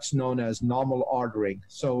 and that's known as normal ordering.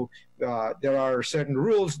 So there are certain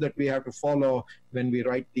rules that we have to follow when we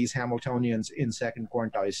write these Hamiltonians in second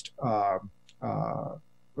quantized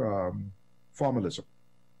formalism.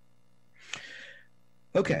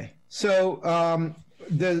 Okay, so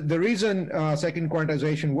the reason second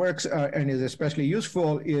quantization works and is especially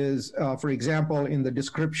useful is, for example, in the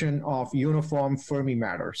description of uniform Fermi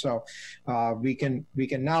matter. So we can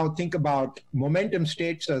now think about momentum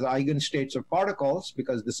states as eigenstates of particles,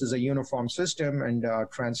 because this is a uniform system, and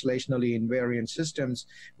translationally invariant systems,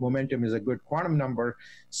 momentum is a good quantum number.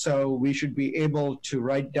 So we should be able to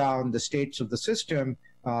write down the states of the system,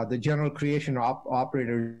 the general creation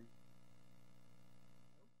operator.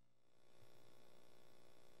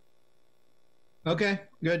 Okay,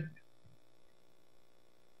 good.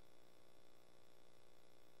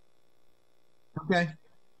 Okay.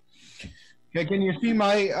 Okay, can you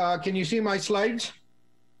see my slides?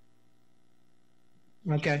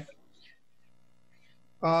 Okay.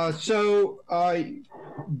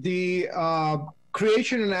 The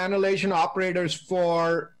creation and annihilation operators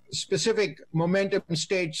for specific momentum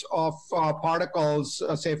states of particles,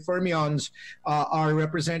 say fermions, are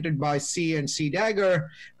represented by C and C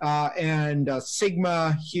dagger, and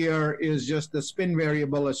sigma here is just the spin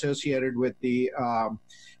variable associated with the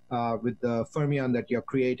fermion that you're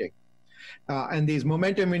creating. And these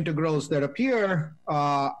momentum integrals that appear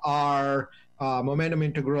are momentum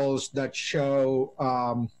integrals that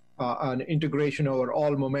show an integration over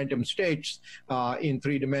all momentum states in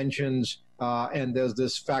 3 dimensions. And there's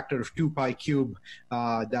this factor of 2 pi cube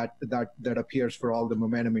that appears for all the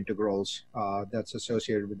momentum integrals that's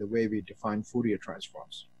associated with the way we define Fourier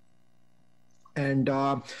transforms. And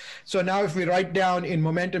so now if we write down in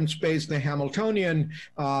momentum space the Hamiltonian,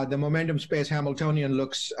 the momentum space Hamiltonian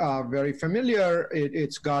looks very familiar.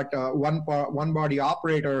 It's got one body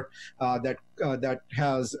operator that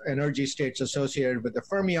has energy states associated with the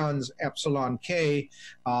fermions, epsilon k,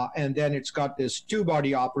 and then it's got this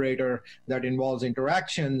 2-body operator that involves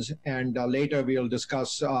interactions, and later we'll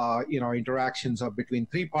discuss interactions between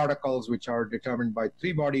 3 particles, which are determined by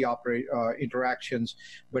 3-body interactions.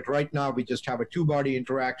 But right now we just have a 2-body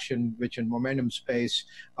interaction, which in momentum space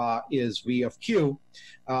is V of q,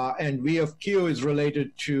 and V of q is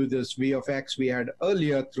related to this V of x we had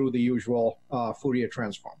earlier through the usual Fourier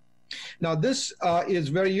transform. Now, this is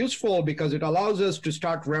very useful because it allows us to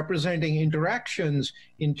start representing interactions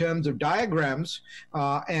in terms of diagrams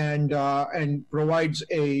and provides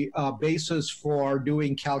a basis for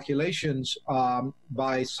doing calculations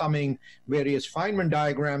by summing various Feynman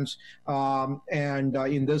diagrams. In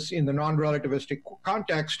the non-relativistic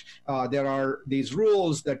context, there are these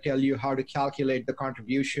rules that tell you how to calculate the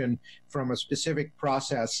contribution from a specific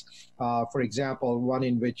process. For example, one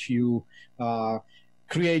in which you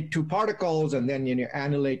create 2 particles and then you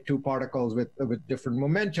annihilate 2 particles with different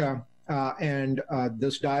momenta.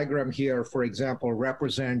 This diagram here, for example,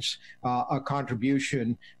 represents a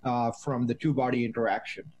contribution from the 2-body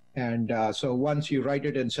interaction. And so once you write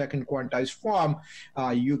it in second quantized form,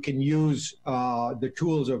 you can use the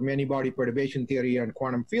tools of many-body perturbation theory and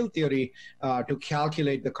quantum field theory to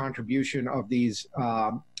calculate the contribution of these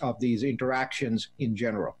interactions in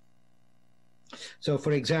general. So,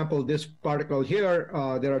 for example, this particle here,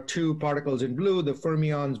 there are 2 particles in blue, the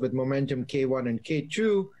fermions with momentum K1 and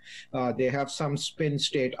K2. They have some spin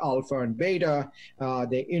state alpha and beta.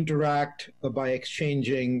 They interact by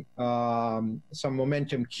exchanging some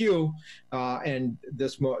momentum Q, and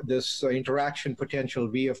this interaction potential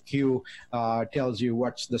V of Q tells you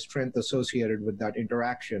what's the strength associated with that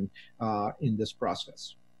interaction in this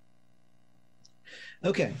process.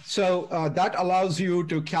 Okay, so that allows you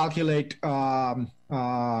to calculate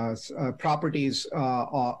properties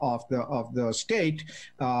of the state.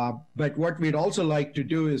 But what we'd also like to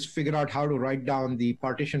do is figure out how to write down the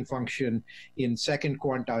partition function in second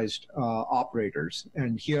quantized operators.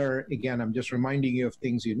 And here, again, I'm just reminding you of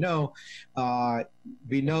things you know.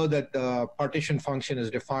 We know that the partition function is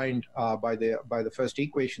defined by the first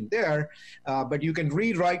equation there, but you can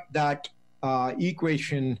rewrite that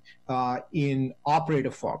equation in operator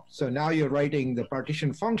form. So now you're writing the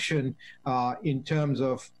partition function in terms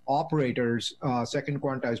of operators, second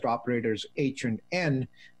quantized operators H and N,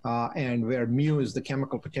 and where mu is the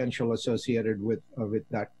chemical potential associated with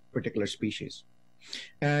that particular species.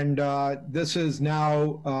 And this is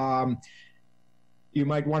now you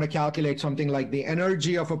might want to calculate something like the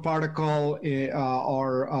energy of a particle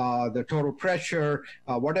or the total pressure,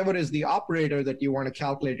 whatever is the operator that you want to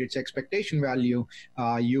calculate its expectation value.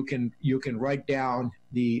 You can write down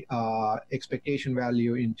the expectation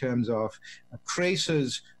value in terms of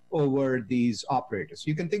traces over these operators.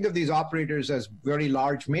 You can think of these operators as very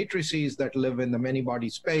large matrices that live in the many-body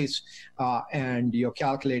space, and you're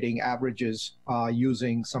calculating averages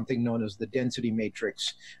using something known as the density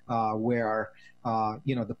matrix, where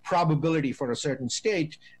the probability for a certain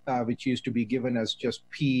state, which used to be given as just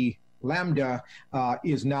P lambda,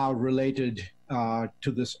 is now related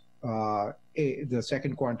to this the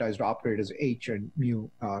second quantized operators H and mu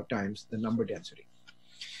times the number density.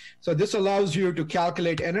 So this allows you to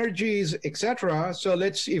calculate energies, etc. So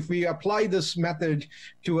if we apply this method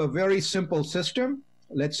to a very simple system,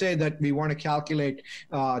 let's say that we want to calculate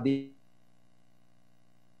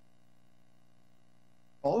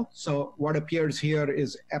so what appears here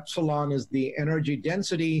is epsilon is the energy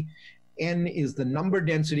density, N is the number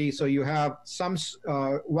density. So you have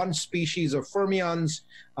one species of fermions.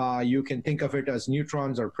 You can think of it as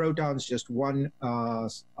neutrons or protons, just one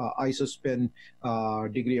isospin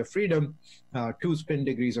degree of freedom, 2 spin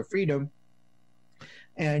degrees of freedom.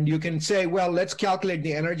 And you can say, well, let's calculate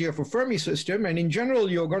the energy of a Fermi system. And in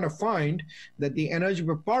general, you're going to find that the energy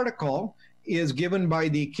per particle is given by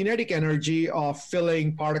the kinetic energy of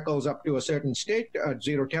filling particles up to a certain state at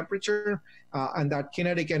 0 temperature. And that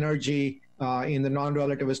kinetic energy in the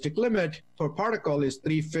non-relativistic limit per particle is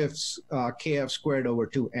 3/5 kF squared over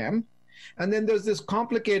 2m. And then there's this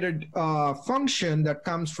complicated function that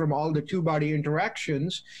comes from all the two-body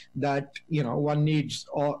interactions that, one needs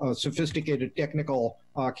a sophisticated technical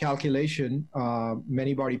calculation,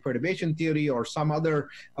 many-body perturbation theory or some other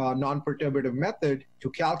non-perturbative method to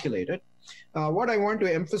calculate it. What I want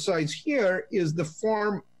to emphasize here is the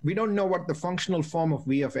form. We don't know what the functional form of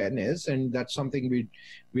V of n is, and that's something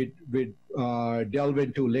we'd delve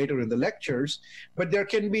into later in the lectures. But there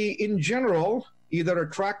can be, in general, either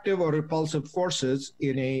attractive or repulsive forces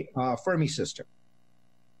in a Fermi system.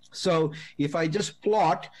 So if I just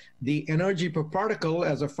plot the energy per particle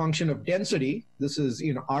as a function of density, this is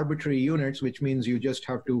arbitrary units, which means you just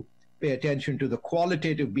have to pay attention to the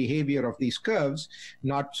qualitative behavior of these curves,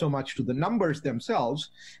 not so much to the numbers themselves.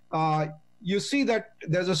 You see that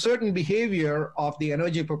there's a certain behavior of the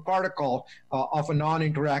energy per particle of a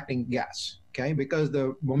non-interacting gas, okay? Because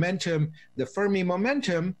the momentum, the Fermi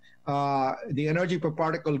momentum, the energy per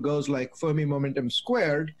particle goes like Fermi momentum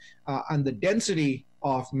squared, and the density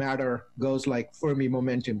of matter goes like Fermi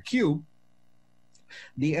momentum cubed.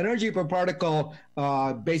 The energy per particle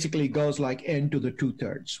basically goes like n to the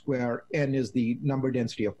 2/3, where n is the number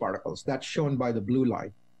density of particles. That's shown by the blue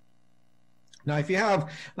line. Now, if you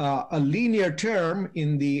have a linear term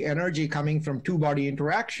in the energy coming from two-body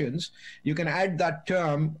interactions, you can add that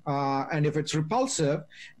term, and if it's repulsive,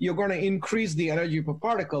 you're going to increase the energy per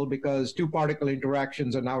particle because two-particle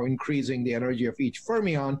interactions are now increasing the energy of each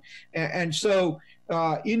fermion. And so,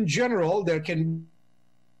 in general, there can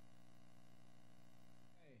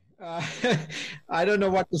I don't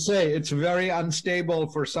know what to say. It's very unstable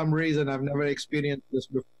for some reason. I've never experienced this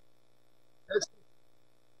before.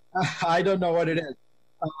 I don't know what it is.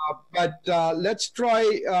 But let's try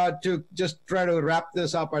to just try to wrap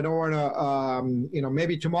this up. I don't want to,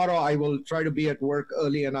 maybe tomorrow I will try to be at work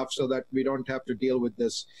early enough so that we don't have to deal with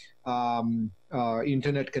this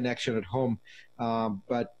internet connection at home.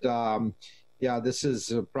 Yeah, this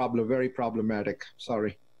is a problem, very problematic.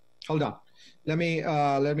 Sorry. Hold on. Let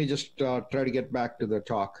me just try to get back to the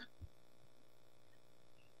talk.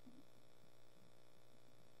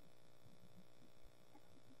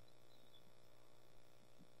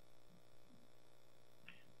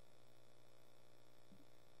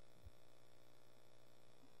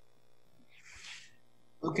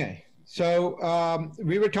 Okay, so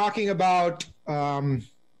we were talking about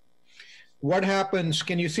what happens.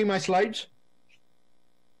 Can you see my slides?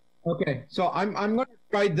 Okay, so I'm going to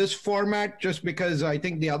try this format just because I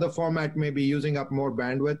think the other format may be using up more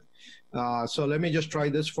bandwidth. So let me just try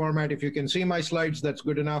this format. If you can see my slides, that's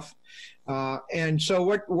good enough. And so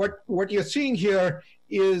what you're seeing here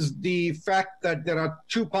is the fact that there are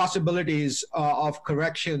two possibilities of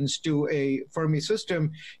corrections to a Fermi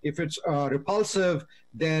system. If it's repulsive,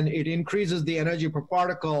 then it increases the energy per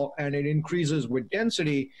particle and it increases with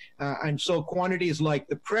density. And so quantities like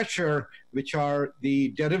the pressure, which are the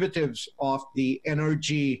derivatives of the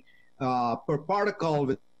energy per particle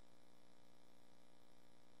with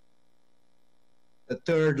the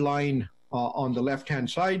third line on the left-hand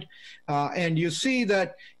side. And you see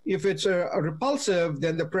that if it's a repulsive,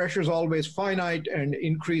 then the pressure is always finite and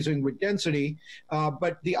increasing with density.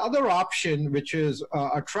 But the other option, which is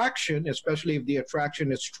attraction, especially if the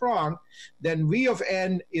attraction is strong, then V of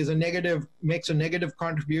n is a negative, makes a negative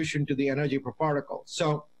contribution to the energy per particle.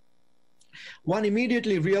 So one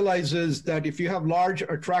immediately realizes that if you have large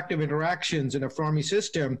attractive interactions in a Fermi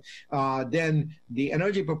system, then the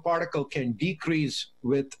energy per particle can decrease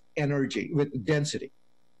with energy, with density.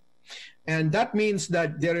 And that means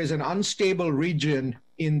that there is an unstable region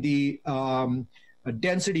in the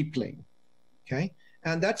density plane, okay?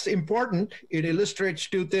 And that's important. It illustrates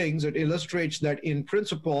two things. It illustrates that in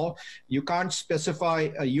principle, you can't specify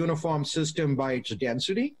a uniform system by its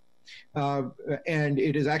density. And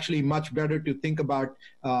it is actually much better to think about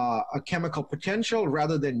a chemical potential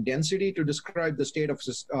rather than density to describe the state of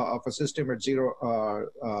a system at zero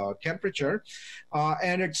temperature.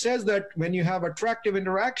 And it says that when you have attractive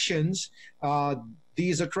interactions,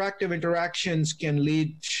 these attractive interactions can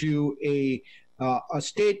lead to a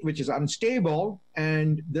state which is unstable.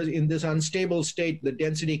 And in this unstable state, the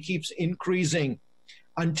density keeps increasing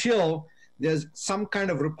until there's some kind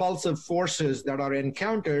of repulsive forces that are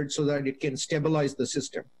encountered so that it can stabilize the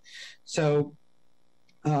system. So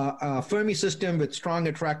a Fermi system with strong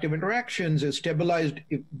attractive interactions is stabilized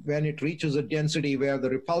when it reaches a density where the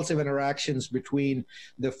repulsive interactions between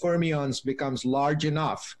the fermions becomes large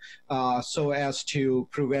enough so as to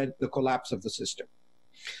prevent the collapse of the system.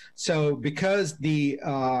 So because the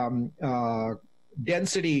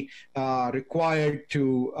density required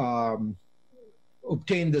to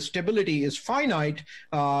obtain the stability is finite,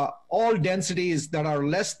 all densities that are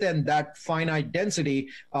less than that finite density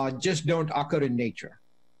just don't occur in nature.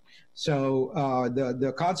 So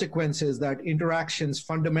the consequence is that interactions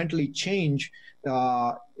fundamentally change,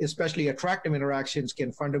 especially attractive interactions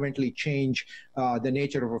can fundamentally change the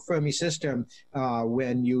nature of a Fermi system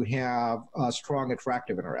when you have strong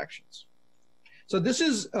attractive interactions. So this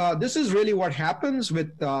is really what happens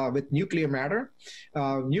with nuclear matter.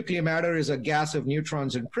 Nuclear matter is a gas of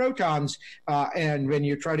neutrons and protons, and when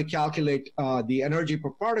you try to calculate the energy per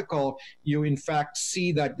particle, you in fact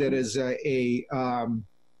see that there is a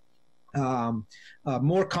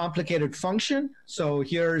more complicated function. So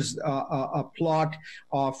here's a plot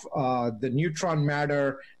of the neutron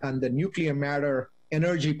matter and the nuclear matter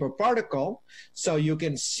energy per particle. So you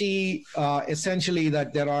can see essentially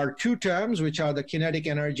that there are two terms, which are the kinetic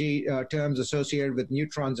energy terms associated with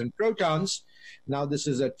neutrons and protons. Now this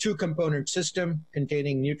is a two-component system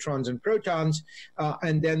containing neutrons and protons.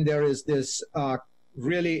 And then there is this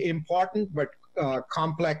really important but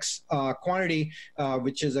complex quantity,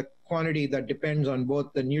 which is a quantity that depends on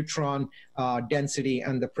both the neutron density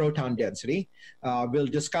and the proton density. We'll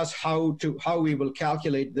discuss how we will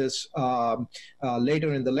calculate this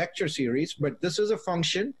later in the lecture series, but this is a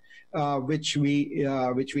function which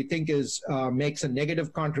we think makes a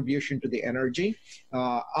negative contribution to the energy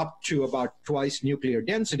up to about twice nuclear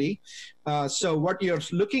density. So what you're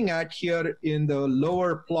looking at here in the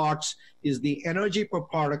lower plots is the energy per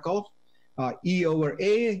particle. E over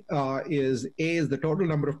A is the total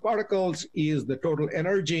number of particles, E is the total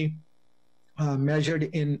energy measured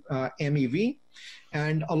in MeV.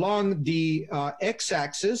 And along the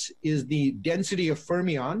x-axis is the density of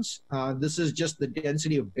fermions. This is just the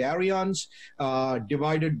density of baryons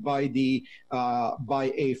divided by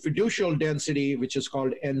a fiducial density, which is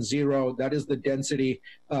called N0. That is the density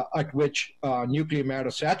at which nuclear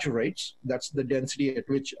matter saturates. That's the density at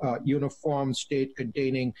which uniform state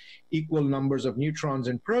containing equal numbers of neutrons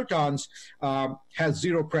and protons has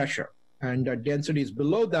zero pressure. And densities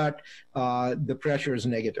below that, the pressure is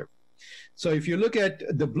negative. So if you look at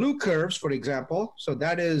the blue curves, for example, so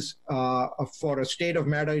that is for a state of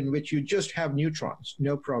matter in which you just have neutrons,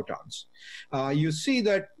 no protons. You see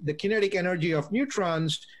that the kinetic energy of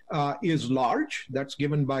neutrons is large. That's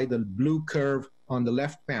given by the blue curve on the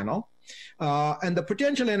left panel. And the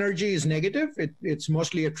potential energy is negative. It's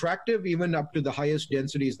mostly attractive, even up to the highest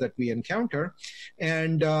densities that we encounter.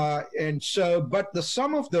 But the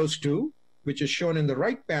sum of those two, which is shown in the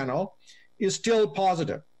right panel, is still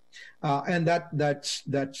positive. And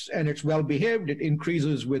it's well behaved. It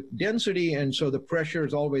increases with density, and so the pressure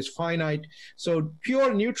is always finite. So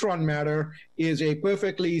pure neutron matter is a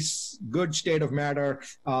perfectly good state of matter.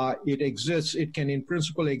 It exists. It can, in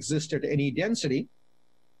principle, exist at any density.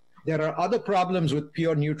 There are other problems with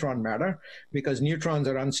pure neutron matter because neutrons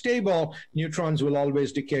are unstable. Neutrons will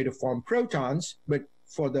always decay to form protons, but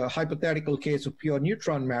for the hypothetical case of pure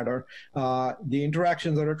neutron matter, the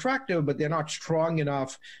interactions are attractive, but they're not strong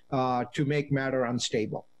enough to make matter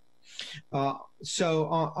unstable.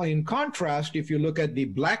 In contrast, if you look at the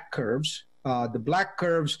black curves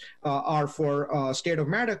are for a state of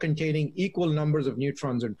matter containing equal numbers of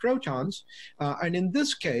neutrons and protons. And in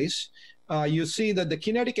this case, you see that the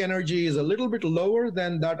kinetic energy is a little bit lower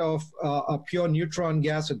than that of a pure neutron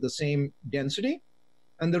gas at the same density.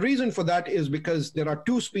 And the reason for that is because there are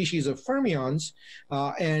two species of fermions,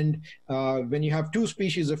 when you have two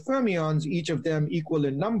species of fermions, each of them equal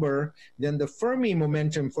in number, then the Fermi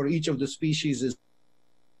momentum for each of the species is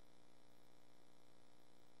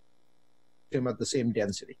at the same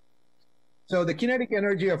density. So the kinetic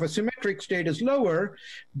energy of a symmetric state is lower,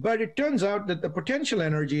 but it turns out that the potential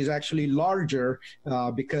energy is actually larger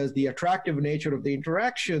because the attractive nature of the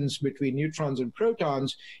interactions between neutrons and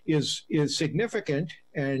protons is significant,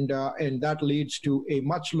 and that leads to a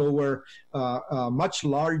much lower, much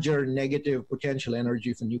larger negative potential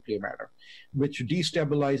energy for nuclear matter, which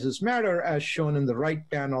destabilizes matter as shown in the right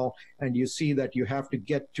panel, and you see that you have to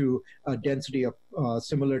get to a density of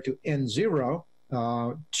similar to N0.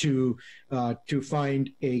 To find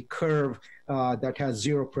a curve that has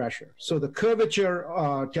zero pressure. So the curvature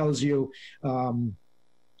tells you, the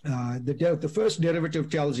first derivative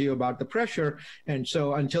tells you about the pressure, and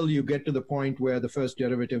so until you get to the point where the first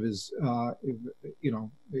derivative is,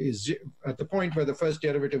 is at the point where the first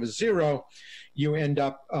derivative is zero, you end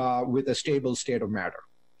up with a stable state of matter.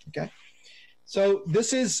 Okay. So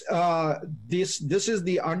this is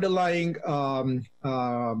the underlying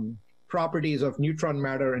properties of neutron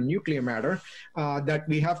matter and nuclear matter that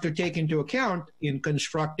we have to take into account in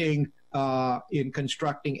constructing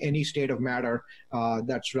any state of matter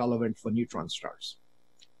that's relevant for neutron stars.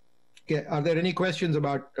 Okay, are there any questions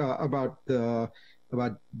about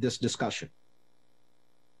this discussion?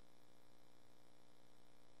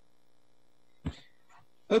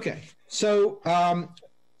 Okay, so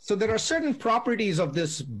there are certain properties of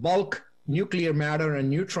this bulk nuclear matter and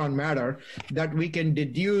neutron matter that we can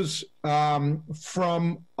deduce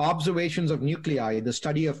from observations of nuclei, the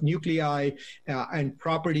study of nuclei and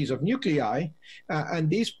properties of nuclei. And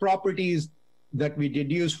these properties that we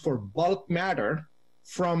deduce for bulk matter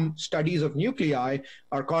from studies of nuclei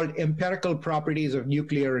are called empirical properties of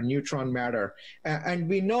nuclear and neutron matter. And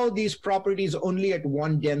we know these properties only at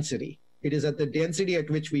one density. It is at the density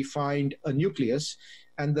at which we find a nucleus,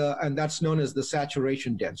 and that's known as the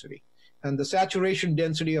saturation density. And the saturation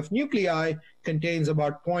density of nuclei contains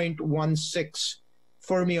about 0.16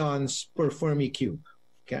 fermions per Fermi cube.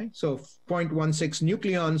 Okay, so 0.16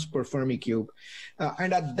 nucleons per Fermi cube.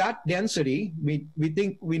 And at that density, we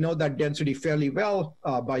think we know that density fairly well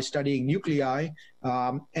by studying nuclei.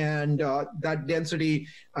 At that density,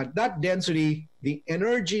 the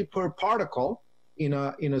energy per particle in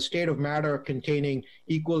a state of matter containing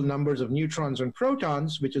equal numbers of neutrons and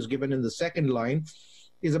protons, which is given in the second line,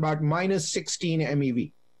 is about minus 16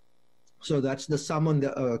 MeV. So that's the sum on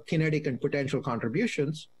the kinetic and potential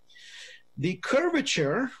contributions. The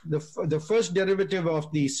curvature, the first derivative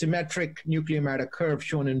of the symmetric nuclear matter curve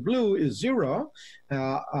shown in blue is zero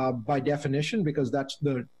by definition, because that's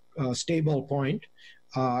the stable point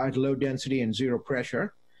at low density and zero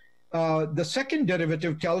pressure. The second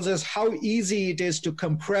derivative tells us how easy it is to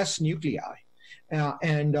compress nuclei.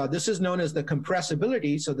 This is known as the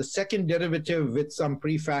compressibility. So the second derivative with some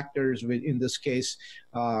prefactors, in this case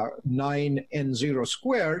 9n0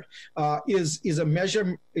 squared, is a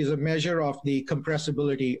measure of the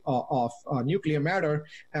compressibility of nuclear matter,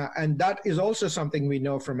 and that is also something we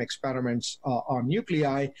know from experiments on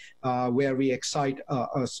nuclei, where we excite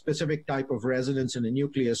a specific type of resonance in the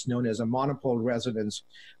nucleus known as a monopole resonance,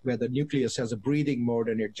 where the nucleus has a breathing mode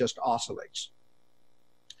and it just oscillates.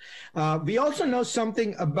 We also know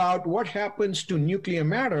something about what happens to nuclear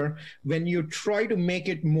matter when you try to make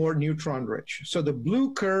it more neutron rich. So the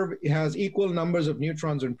blue curve has equal numbers of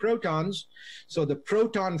neutrons and protons. So the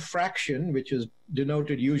proton fraction, which is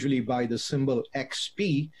denoted usually by the symbol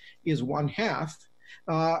XP, is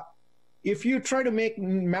 1/2. if you try to make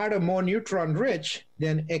matter more neutron rich,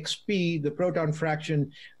 then XP, the proton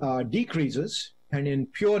fraction, decreases. And in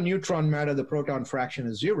pure neutron matter, the proton fraction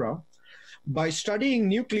is 0. By studying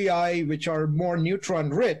nuclei which are more neutron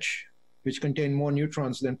rich, which contain more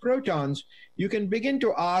neutrons than protons, you can begin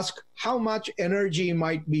to ask how much energy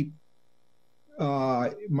might be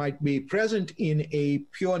present in a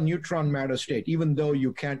pure neutron matter state, even though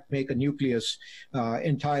you can't make a nucleus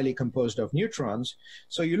entirely composed of neutrons.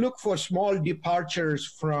 So you look for small departures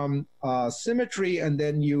from symmetry, and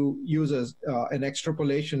then you use an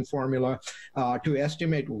extrapolation formula to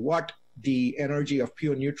estimate what the energy of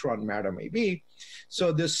pure neutron matter may be.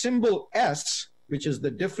 So the symbol S, which is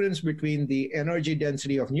the difference between the energy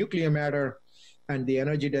density of nuclear matter and the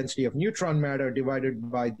energy density of neutron matter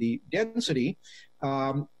divided by the density,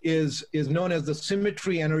 is known as the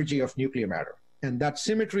symmetry energy of nuclear matter. And that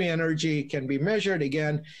symmetry energy can be measured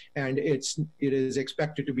again, and it is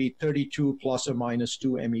expected to be 32 plus or minus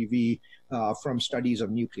 2 MeV from studies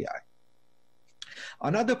of nuclei.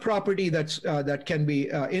 Another property that can be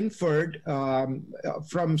inferred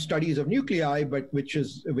from studies of nuclei, but which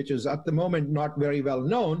is at the moment not very well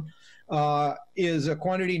known, is a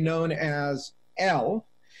quantity known as L.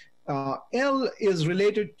 L is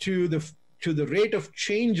related to the rate of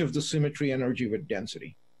change of the symmetry energy with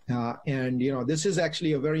density. And this is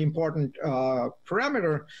actually a very important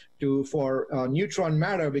parameter for neutron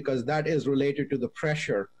matter, because that is related to the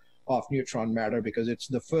pressure of neutron matter, because it's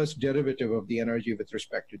the first derivative of the energy with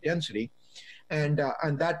respect to density. And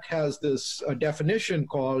that has this definition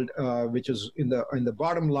called, which is in the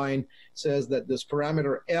bottom line, says that this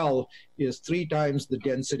parameter L is 3 times the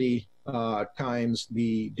density times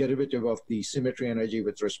the derivative of the symmetry energy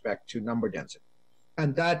with respect to number density.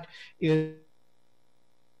 And that is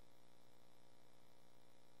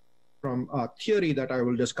from a theory that I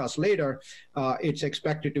will discuss later. It's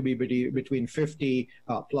expected to be between 50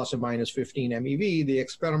 plus or minus 15 MeV. The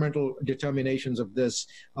experimental determinations of this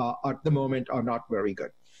at the moment are not very good.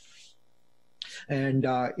 And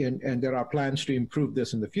there are plans to improve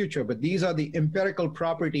this in the future. But these are the empirical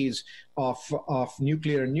properties of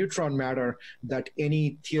nuclear and neutron matter that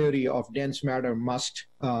any theory of dense matter must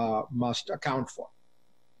account for.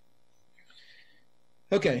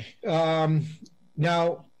 Okay.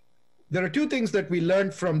 Now, there are 2 things that we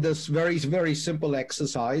learned from this very, very simple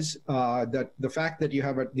exercise, that the fact that you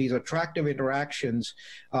have these attractive interactions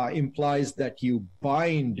implies that you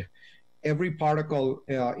bind every particle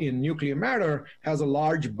in nuclear matter has a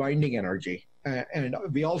large binding energy. And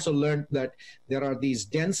we also learned that there are these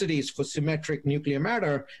densities for symmetric nuclear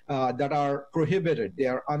matter that are prohibited. They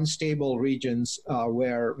are unstable regions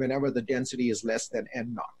where whenever the density is less than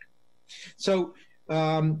n naught. So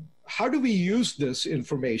how do we use this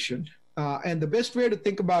information? And the best way to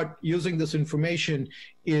think about using this information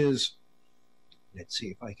is, let's see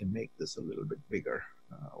if I can make this a little bit bigger.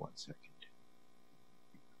 1 second.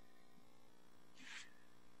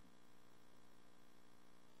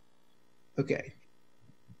 Okay.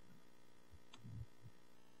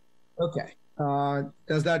 Okay.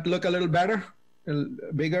 Does that look a little better, a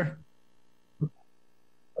little bigger?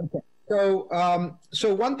 Okay.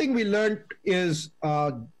 So one thing we learned is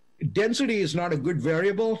density is not a good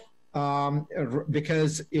variable.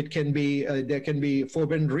 Because it can be there can be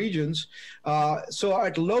forbidden regions. So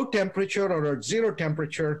at low temperature or at 0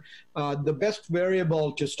 temperature, the best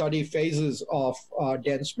variable to study phases of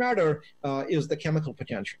dense matter is the chemical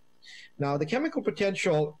potential. Now, the chemical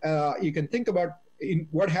potential, you can think about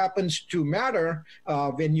what happens to matter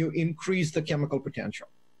when you increase the chemical potential.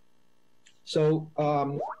 So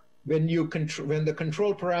when the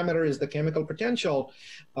control parameter is the chemical potential,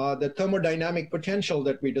 the thermodynamic potential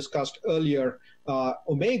that we discussed earlier,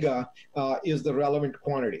 omega, is the relevant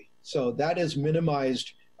quantity. So that is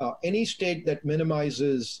minimized. Any state that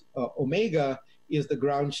minimizes omega is the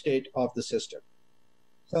ground state of the system.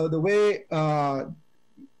 So the way,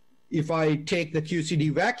 if I take the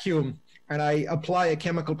QCD vacuum and I apply a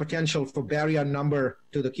chemical potential for baryon number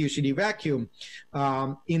to the QCD vacuum,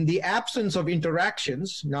 in the absence of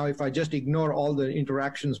interactions, now if I just ignore all the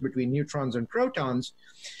interactions between neutrons and protons,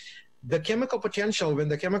 the chemical potential, when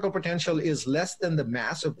the chemical potential is less than the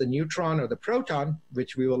mass of the neutron or the proton,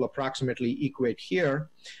 which we will approximately equate here,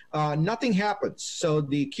 nothing happens. So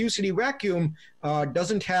the QCD vacuum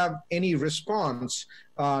doesn't have any response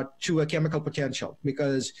to a chemical potential,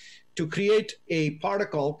 because to create a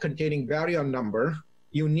particle containing baryon number,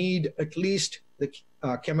 you need at least the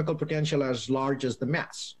chemical potential as large as the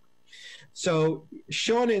mass. So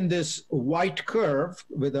shown in this white curve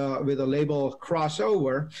with a label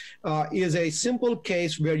crossover is a simple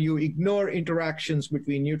case where you ignore interactions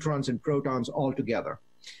between neutrons and protons altogether.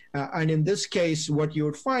 And in this case, what you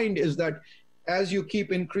would find is that as you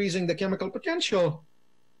keep increasing the chemical potential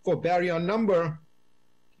for baryon number,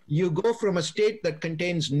 you go from a state that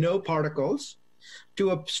contains no particles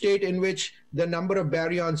to a state in which the number of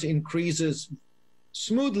baryons increases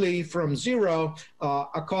smoothly from zero,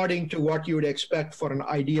 according to what you would expect for an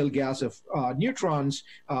ideal gas of neutrons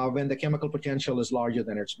when the chemical potential is larger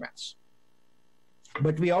than its mass.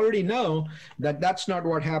 But we already know that that's not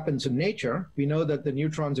what happens in nature. We know that the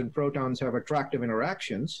neutrons and protons have attractive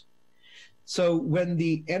interactions. So when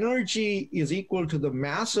the energy is equal to the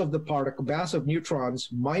mass of the particle, mass of neutrons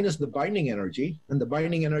minus the binding energy, and the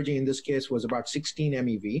binding energy in this case was about 16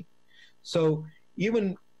 MeV. So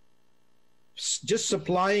even just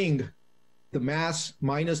supplying the mass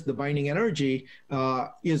minus the binding energy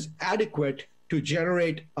is adequate to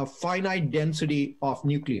generate a finite density of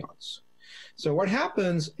nucleons. So what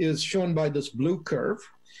happens is shown by this blue curve.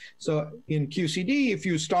 So in QCD, if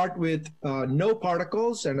you start with no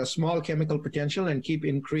particles and a small chemical potential and keep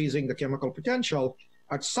increasing the chemical potential,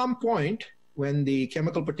 at some point when the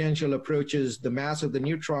chemical potential approaches the mass of the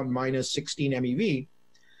neutron minus 16 MeV,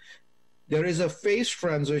 there is a phase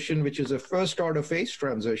transition, which is a first order phase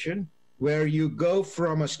transition, where you go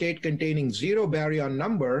from a state containing 0 baryon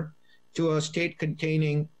number to a state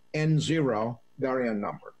containing N0 baryon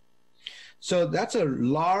number. So that's a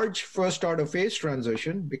large first order phase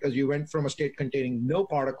transition because you went from a state containing no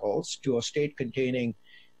particles to a state containing,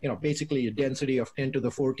 basically a density of 10 to the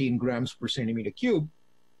 14 grams per centimeter cube,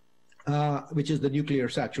 which is the nuclear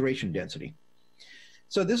saturation density.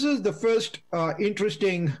 So this is the first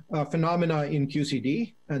interesting phenomena in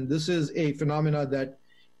QCD, and this is a phenomena that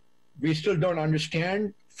we still don't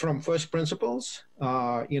understand from first principles.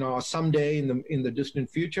 Someday in the distant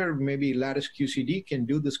future, maybe lattice QCD can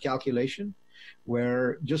do this calculation,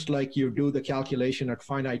 where just like you do the calculation at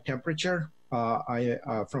finite temperature,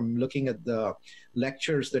 from looking at the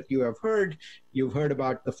lectures that you have heard, you've heard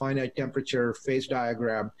about the finite temperature phase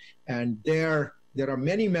diagram, and there are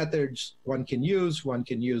many methods one can use. One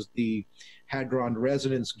can use the hadron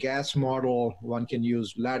resonance gas model. One can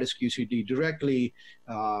use lattice QCD directly,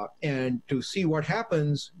 and to see what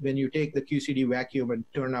happens when you take the QCD vacuum and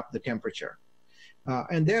turn up the temperature.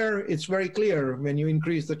 And there it's very clear, when you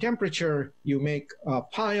increase the temperature, you make a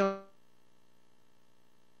pion.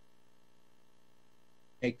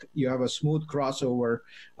 You have a smooth crossover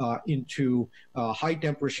into high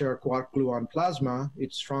temperature quark gluon plasma.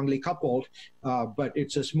 It's strongly coupled, but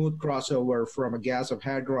it's a smooth crossover from a gas of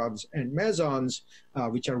hadrons and mesons,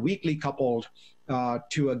 which are weakly coupled,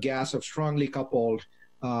 to a gas of strongly coupled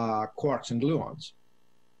quarks and gluons.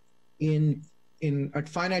 At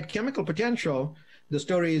finite chemical potential, the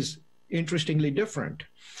story is interestingly different.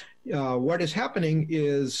 What is happening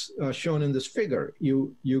is shown in this figure.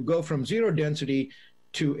 You go from 0 density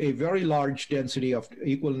to a very large density of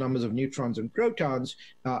equal numbers of neutrons and protons,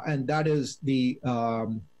 and that is the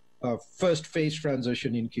first phase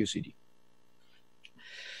transition in QCD.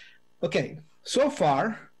 Okay, so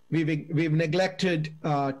far we've neglected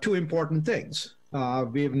 2 important things.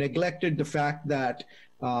 We've neglected the fact that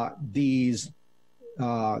this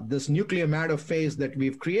nuclear matter phase that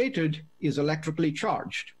we've created is electrically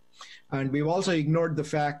charged, and we've also ignored the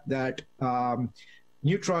fact that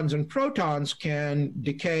neutrons and protons can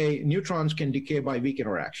decay. Neutrons can decay by weak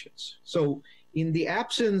interactions. So in the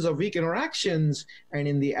absence of weak interactions and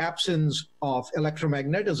in the absence of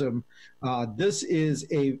electromagnetism, this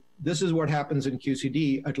is what happens in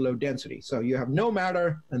QCD at low density. So you have no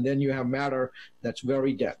matter, and then you have matter that's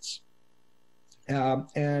very dense.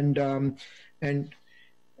 And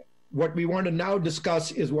what we want to now discuss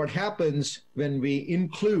is what happens when we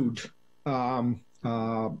include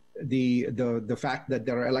the fact that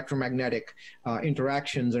there are electromagnetic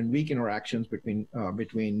interactions and weak interactions between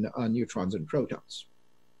neutrons and protons.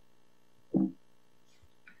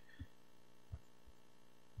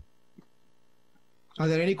 Are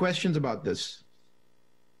there any questions about this?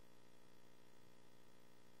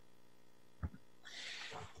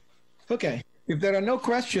 Okay, if there are no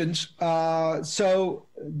questions, so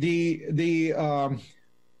the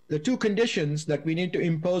 2 conditions that we need to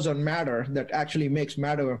impose on matter that actually makes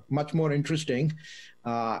matter much more interesting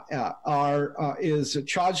is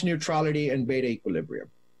charge neutrality and beta equilibrium.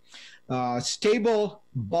 Stable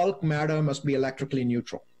bulk matter must be electrically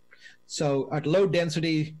neutral. So at low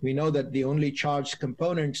density, we know that the only charged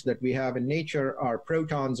components that we have in nature are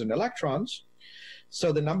protons and electrons.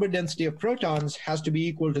 So the number density of protons has to be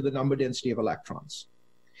equal to the number density of electrons.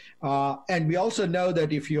 And we also know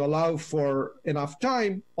that if you allow for enough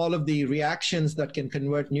time, all of the reactions that can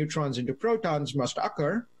convert neutrons into protons must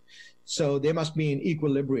occur. So they must be in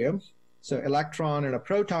equilibrium. So electron and a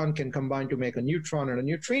proton can combine to make a neutron and a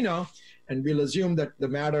neutrino, and we'll assume that the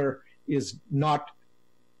matter is not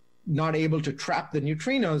able to trap the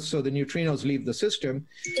neutrinos, so the neutrinos leave the system,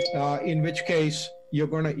 in which case you're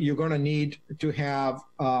gonna need to have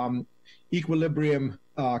equilibrium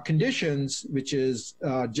conditions, which is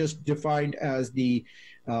just defined as the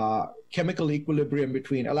chemical equilibrium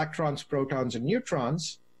between electrons, protons, and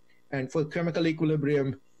neutrons. And for chemical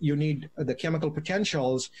equilibrium, you need the chemical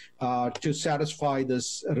potentials to satisfy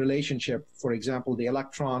this relationship. For example, the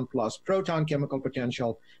electron plus proton chemical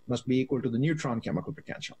potential must be equal to the neutron chemical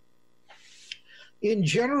potential. In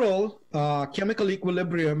general, chemical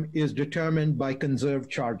equilibrium is determined by conserved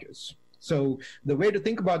charges. So the way to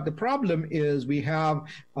think about the problem is we have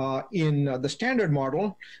in the standard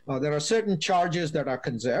model, there are certain charges that are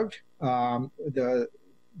conserved.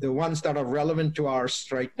 The ones that are relevant to ours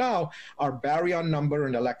right now are baryon number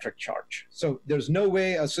and electric charge. So there's no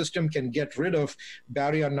way a system can get rid of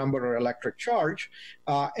baryon number or electric charge.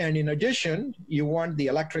 And in addition, you want the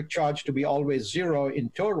electric charge to be always zero in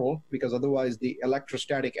total, because otherwise the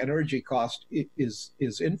electrostatic energy cost is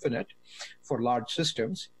infinite for large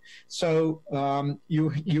systems. So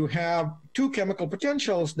you have two chemical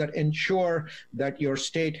potentials that ensure that your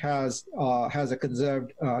state has a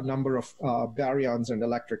conserved number of baryons and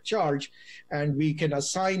electric charge, and we can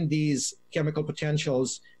assign these chemical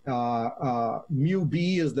potentials. Mu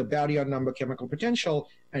B is the baryon number chemical potential,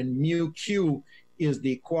 and mu Q is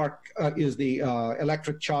the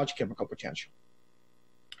electric charge chemical potential.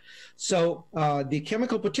 So the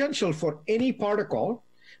chemical potential for any particle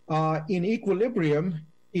in equilibrium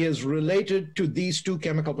is related to these two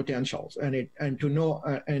chemical potentials, and it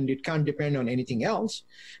can't depend on anything else.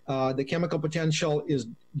 The chemical potential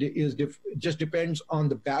just depends on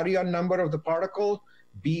the baryon number of the particle,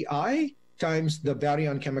 Bi, times the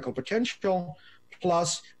baryon chemical potential,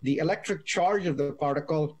 plus the electric charge of the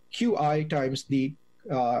particle, Qi, times the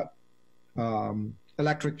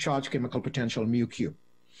electric charge chemical potential, mu Q.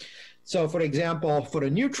 So for example, for a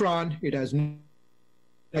neutron, it has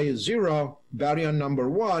is 0, baryon number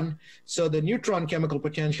 1, so the neutron chemical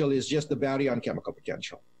potential is just the baryon chemical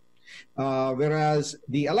potential. Whereas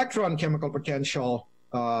the electron chemical potential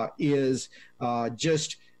is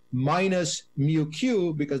just minus mu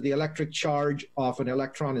Q, because the electric charge of an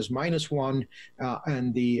electron is -1,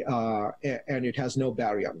 and it has no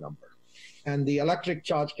baryon number. And the electric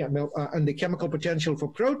charge and the chemical potential for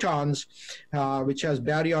protons, which has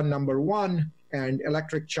baryon number 1 and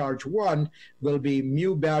electric charge 1, will be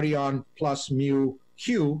mu baryon plus mu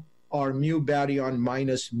Q, or mu baryon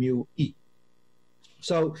minus mu E.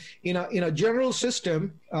 So in a general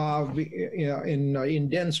system, in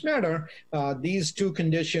dense matter, these two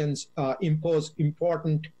conditions impose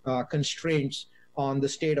important constraints on the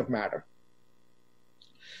state of matter.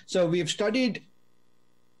 So we've studied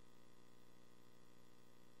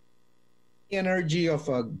energy of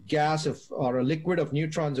a gas or a liquid of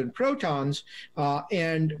neutrons and protons,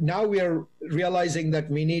 and now we are realizing that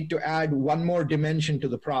we need to add one more dimension to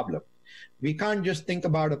the problem. We can't just think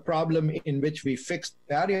about a problem in which we fix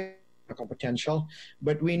the baryon chemical potential,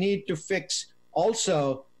 but we need to fix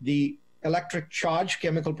also the electric charge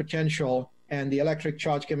chemical potential, and the electric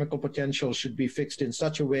charge chemical potential should be fixed in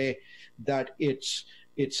such a way that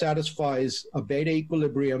it satisfies a beta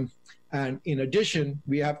equilibrium. And in addition,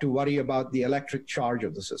 we have to worry about the electric charge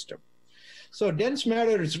of the system. So dense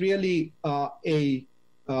matter is really a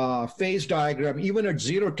phase diagram. Even at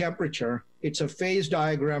 0 temperature, it's a phase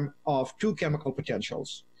diagram of two chemical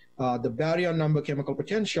potentials, the baryon number chemical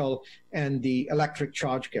potential and the electric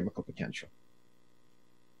charge chemical potential.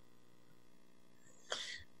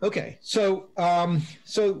 Okay, so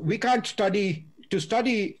we can't study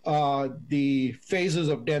the phases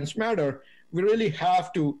of dense matter. We really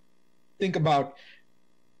have to think about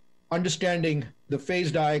understanding the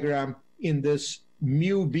phase diagram in this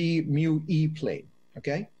mu B, mu E plane,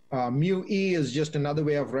 okay? Mu E is just another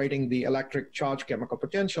way of writing the electric charge chemical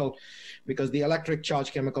potential, because the electric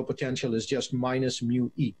charge chemical potential is just minus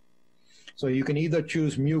mu E. So you can either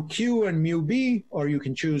choose mu Q and mu B, or you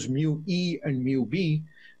can choose mu E and mu B,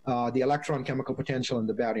 the electron chemical potential and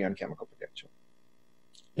the baryon chemical potential.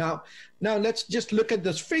 Now let's just look at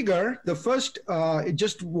this figure. The first,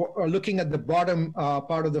 looking at the bottom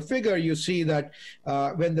part of the figure, you see that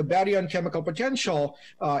when the baryon chemical potential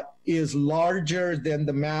is larger than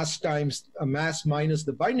the mass times mass minus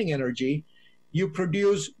the binding energy, you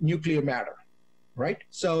produce nuclear matter, right?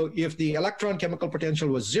 So if the electron chemical potential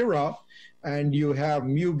was 0 and you have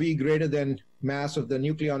mu B greater than mass of the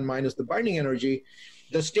nucleon minus the binding energy,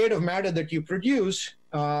 the state of matter that you produce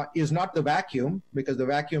is not the vacuum, because the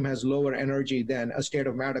vacuum has lower energy than a state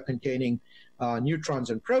of matter containing neutrons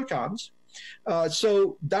and protons.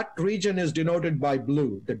 So that region is denoted by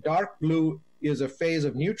blue. The dark blue is a phase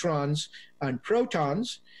of neutrons and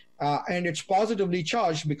protons, and it's positively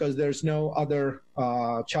charged because there's no other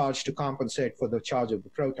charge to compensate for the charge of the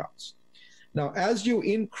protons. Now, as you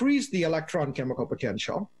increase the electron chemical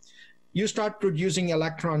potential, you start producing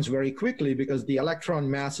electrons very quickly because the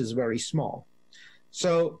electron mass is very small.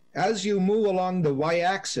 So as you move along the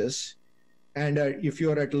y-axis, and if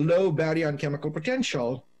you're at low baryon chemical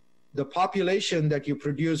potential, the population that you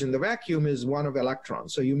produce in the vacuum is one of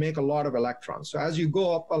electrons. So you make a lot of electrons. So as you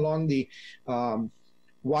go up along the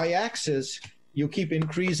y-axis, you keep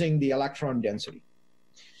increasing the electron density.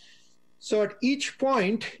 So at each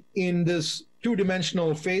point in this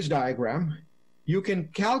two-dimensional phase diagram, you can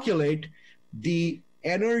calculate the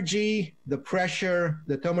energy, the pressure,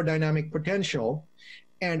 the thermodynamic potential,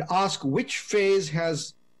 and ask which phase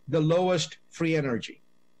has the lowest free energy.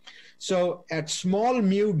 So at small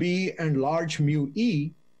mu b and large mu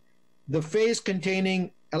e, the phase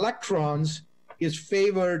containing electrons is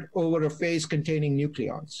favored over a phase containing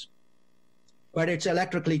nucleons, but it's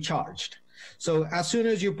electrically charged. So as soon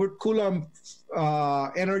as you put Coulomb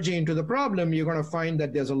energy into the problem, you're going to find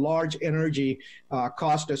that there's a large energy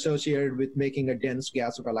cost associated with making a dense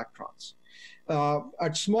gas of electrons.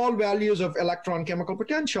 At small values of electron chemical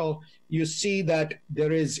potential, you see that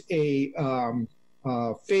there is a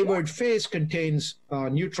favored phase contains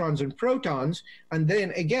neutrons and protons, and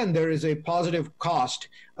then again there is a positive cost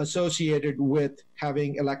associated with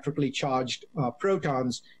having electrically charged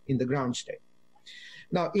protons in the ground state.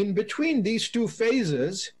 Now, in between these two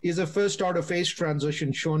phases is a first order phase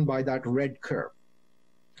transition shown by that red curve.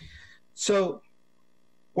 So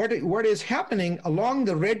what is happening along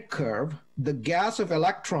the red curve, the gas of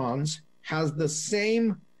electrons has the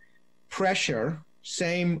same pressure,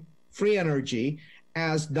 same free energy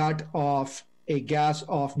as that of a gas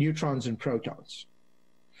of neutrons and protons.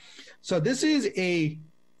 So this is a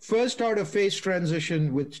first order phase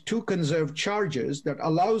transition with two conserved charges that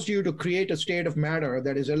allows you to create a state of matter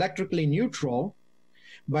that is electrically neutral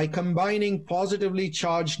by combining positively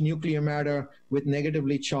charged nuclear matter with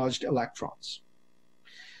negatively charged electrons.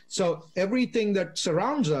 So everything that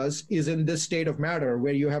surrounds us is in this state of matter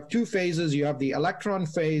where you have two phases. You have the electron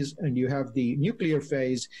phase and you have the nuclear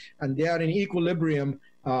phase, and they are in equilibrium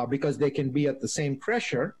because they can be at the same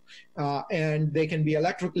pressure, and they can be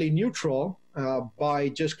electrically neutral by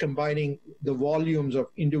just combining the volumes of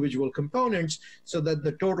individual components so that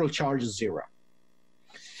the total charge is zero.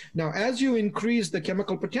 Now, as you increase the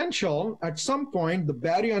chemical potential, at some point, the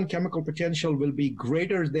baryon chemical potential will be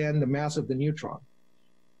greater than the mass of the neutron.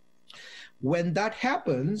 When that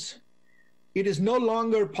happens, it is no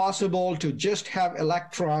longer possible to just have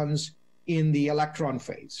electrons in the electron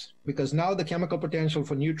phase, because now the chemical potential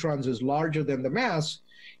for neutrons is larger than the mass.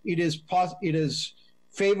 It is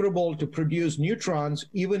favorable to produce neutrons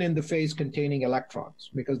even in the phase containing electrons,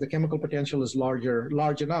 because the chemical potential is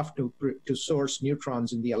large enough to source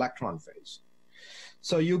neutrons in the electron phase.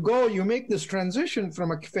 So you make this transition from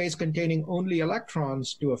a phase containing only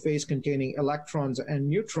electrons to a phase containing electrons and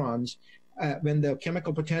neutrons when the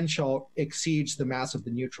chemical potential exceeds the mass of the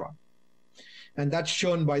neutron. And that's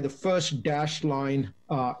shown by the first dashed line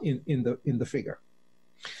in the figure.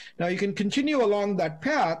 Now you can continue along that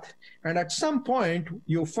path, and at some point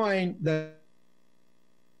you'll find that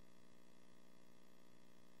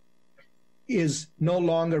is no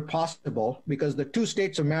longer possible because the two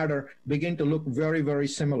states of matter begin to look very, very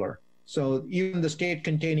similar. So even the state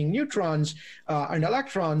containing neutrons and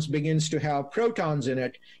electrons begins to have protons in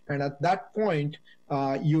it. And at that point,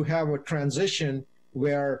 you have a transition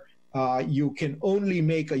where you can only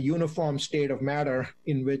make a uniform state of matter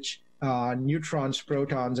in which neutrons,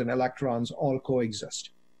 protons, and electrons all coexist.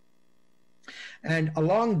 And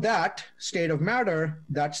along that state of matter,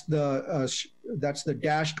 that's the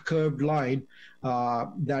dashed curved line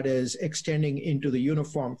that is extending into the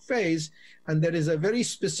uniform phase. And there is a very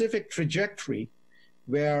specific trajectory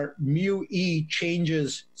where mu e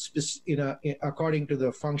changes according to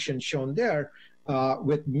the function shown there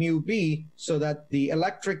with mu b, so that the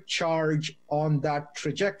electric charge on that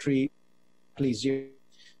trajectory is zero.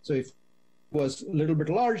 So if it was a little bit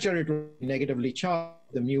larger, it would be negatively charged.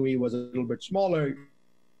 The mu e was a little bit smaller.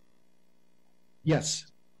 Yes,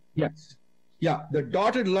 yes. Yeah, the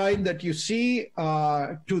dotted line that you see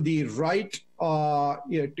to the right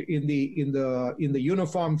in the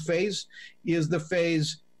uniform phase is the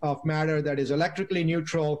phase of matter that is electrically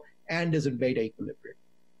neutral and is in beta equilibrium.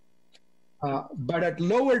 But at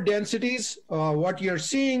lower densities, what you're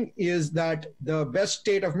seeing is that the best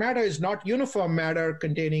state of matter is not uniform matter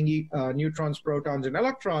containing neutrons, protons, and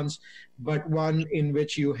electrons, but one in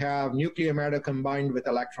which you have nuclear matter combined with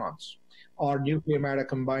electrons, or nuclear matter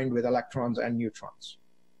combined with electrons and neutrons.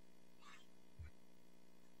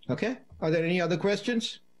 Okay, are there any other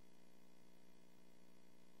questions?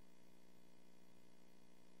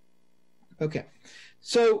 Okay,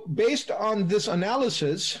 so based on this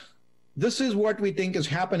analysis, this is what we think is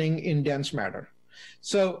happening in dense matter.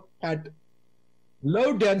 So at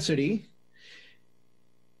low density,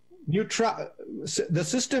 the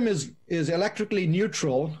system is electrically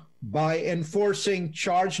neutral by enforcing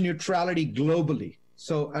charge neutrality globally.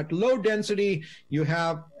 So at low density, you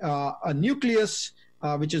have a nucleus,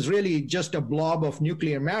 which is really just a blob of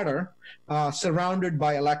nuclear matter surrounded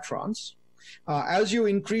by electrons. As you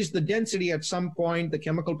increase the density, at some point, the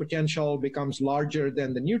chemical potential becomes larger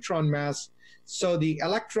than the neutron mass. So the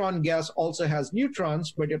electron gas also has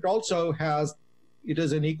neutrons, but it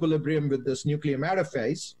is in equilibrium with this nuclear matter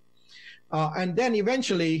phase. And then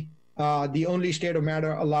eventually, the only state of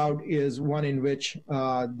matter allowed is one in which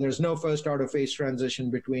there's no first order phase transition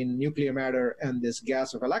between nuclear matter and this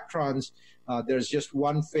gas of electrons. There's just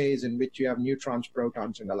one phase in which you have neutrons,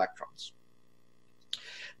 protons, and electrons.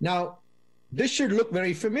 Now, this should look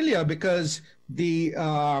very familiar because the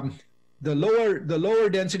lower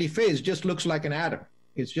density phase just looks like an atom.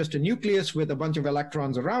 It's just a nucleus with a bunch of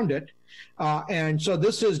electrons around it. And so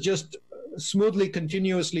this is just smoothly,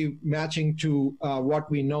 continuously matching to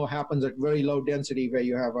what we know happens at very low density, where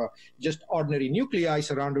you have a just ordinary nuclei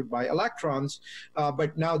surrounded by electrons.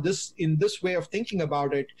 But now in this way of thinking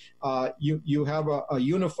about it, you have a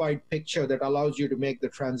unified picture that allows you to make the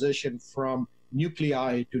transition from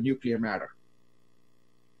nuclei to nuclear matter.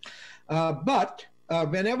 But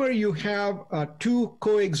whenever you have two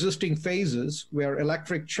coexisting phases where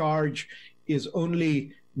electric charge is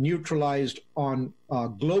only neutralized on a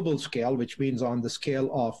global scale, which means on the scale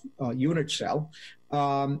of unit cell,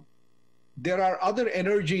 there are other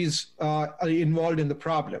energies involved in the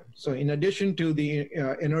problem. So in addition to the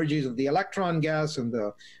energies of the electron gas and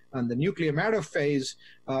the nuclear matter phase,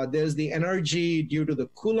 there's the energy due to the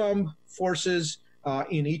Coulomb forces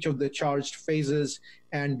in each of the charged phases,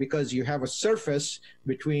 and because you have a surface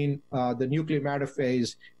between the nuclear matter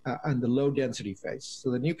phase and the low density phase.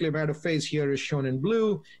 So the nuclear matter phase here is shown in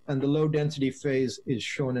blue, and the low density phase is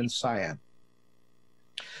shown in cyan.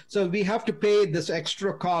 So we have to pay this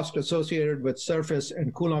extra cost associated with surface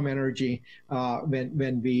and Coulomb energy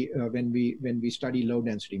when we study low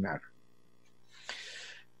density matter.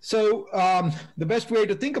 So the best way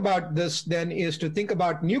to think about this then is to think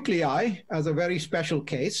about nuclei as a very special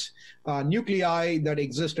case. Nuclei that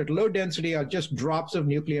exist at low density are just drops of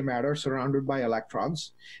nuclear matter surrounded by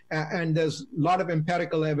electrons. And there's a lot of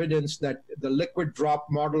empirical evidence that the liquid drop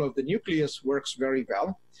model of the nucleus works very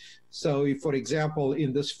well. So if, for example,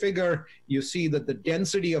 in this figure, you see that the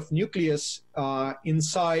density of nucleus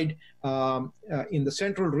inside in the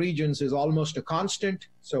central regions is almost a constant.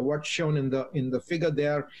 So what's shown in the figure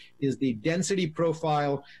there is the density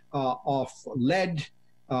profile of lead,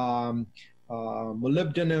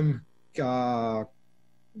 molybdenum,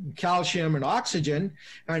 calcium, and oxygen.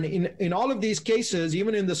 And in all of these cases,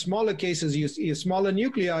 even in the smaller cases, you see smaller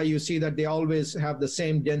nuclei, you see that they always have the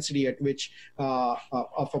same density at which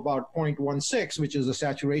of about 0.16, which is the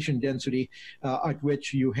saturation density at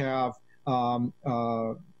which you have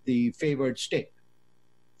the favored state.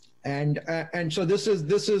 And so this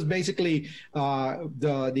is basically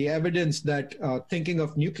the evidence that thinking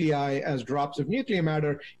of nuclei as drops of nuclear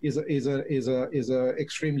matter is a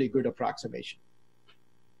extremely good approximation.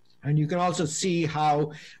 And you can also see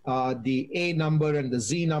how the A number and the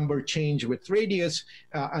Z number change with radius,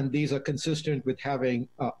 and these are consistent with having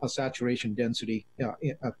a saturation density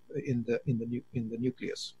in the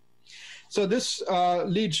nucleus. So this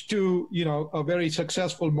leads to a very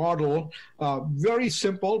successful model, very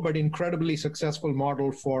simple but incredibly successful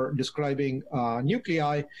model for describing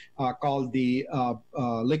nuclei called the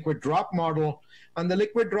liquid drop model. And the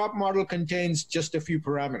liquid drop model contains just a few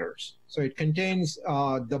parameters. So it contains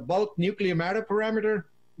the bulk nuclear matter parameter,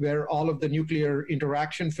 where all of the nuclear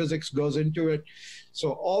interaction physics goes into it.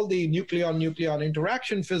 So all the nucleon-nucleon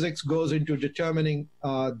interaction physics goes into determining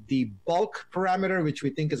the bulk parameter, which we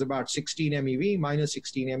think is about 16 MeV, minus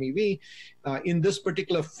 16 MeV. In this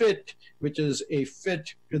particular fit, which is a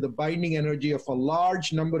fit to the binding energy of a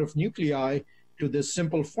large number of nuclei to this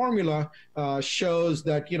simple formula, shows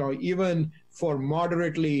that even for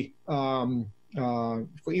moderately,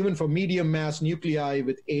 even for medium mass nuclei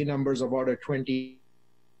with A numbers of order 20,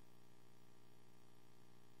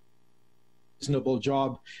 reasonable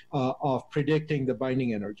job of predicting the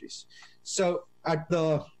binding energies. So at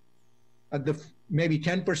the maybe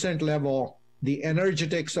 10% level, the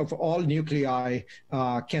energetics of all nuclei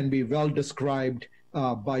can be well described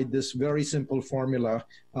by this very simple formula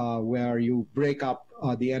where you break up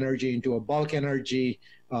the energy into a bulk energy,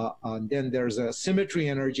 and then there's a symmetry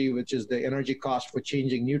energy, which is the energy cost for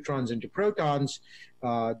changing neutrons into protons.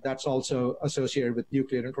 That's also associated with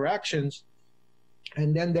nuclear interactions.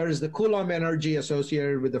 And then there is the Coulomb energy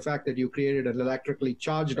associated with the fact that you created an electrically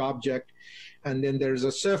charged object. And then there's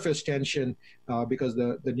a surface tension because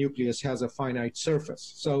the nucleus has a finite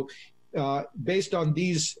surface. So based on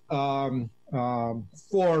these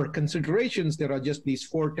four considerations, there are just these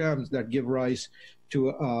four terms that give rise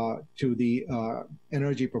to the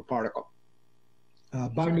energy per particle,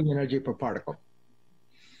 binding energy per particle.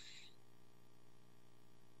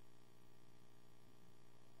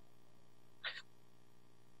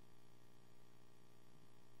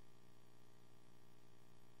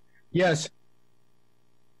 Yes.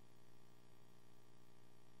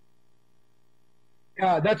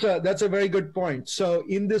 Yeah, that's a very good point. So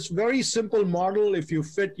in this very simple model, if you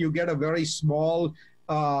fit, you get a very small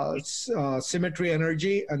symmetry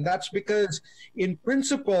energy, and that's because in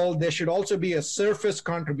principle there should also be a surface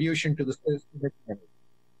contribution to the symmetry energy.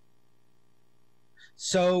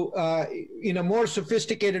 So in a more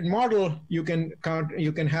sophisticated model, you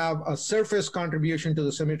can have a surface contribution to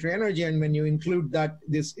the symmetry energy, and when you include that,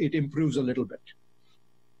 it improves a little bit.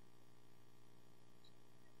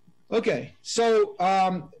 Okay, so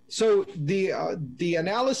the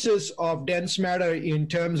analysis of dense matter in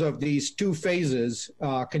terms of these two phases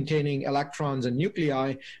containing electrons and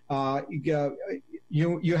nuclei,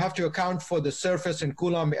 you have to account for the surface and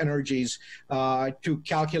Coulomb energies to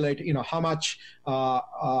calculate, how much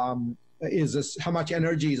how much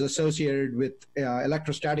energy is associated with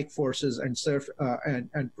electrostatic forces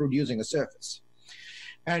and producing a surface.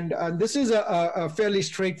 And this is a fairly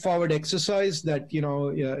straightforward exercise that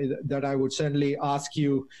that I would certainly ask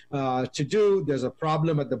you to do. There's a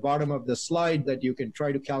problem at the bottom of the slide that you can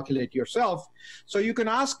try to calculate yourself. So you can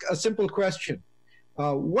ask a simple question: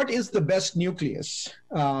 what is the best nucleus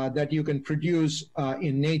that you can produce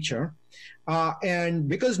in nature? And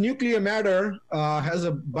because nuclear matter has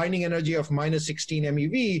a binding energy of minus 16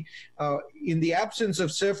 MeV, in the absence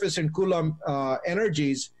of surface and Coulomb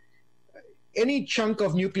energies, any chunk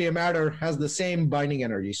of nuclear matter has the same binding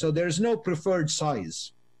energy. So there's no preferred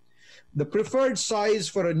size. The preferred size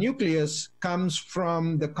for a nucleus comes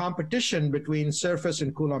from the competition between surface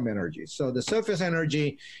and Coulomb energy. So the surface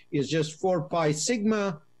energy is just 4 pi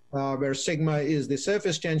sigma, where sigma is the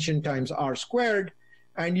surface tension times r squared.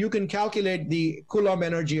 And you can calculate the Coulomb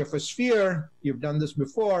energy of a sphere. You've done this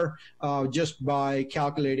before, just by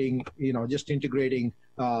calculating, just integrating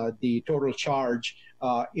the total charge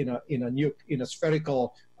in a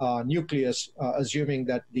spherical nucleus, assuming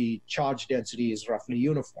that the charge density is roughly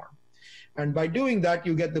uniform. And by doing that,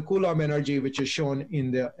 you get the Coulomb energy, which is shown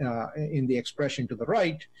in the expression to the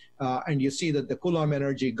right. And you see that the Coulomb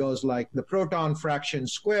energy goes like the proton fraction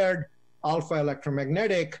squared, alpha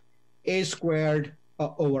electromagnetic, a squared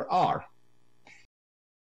over r.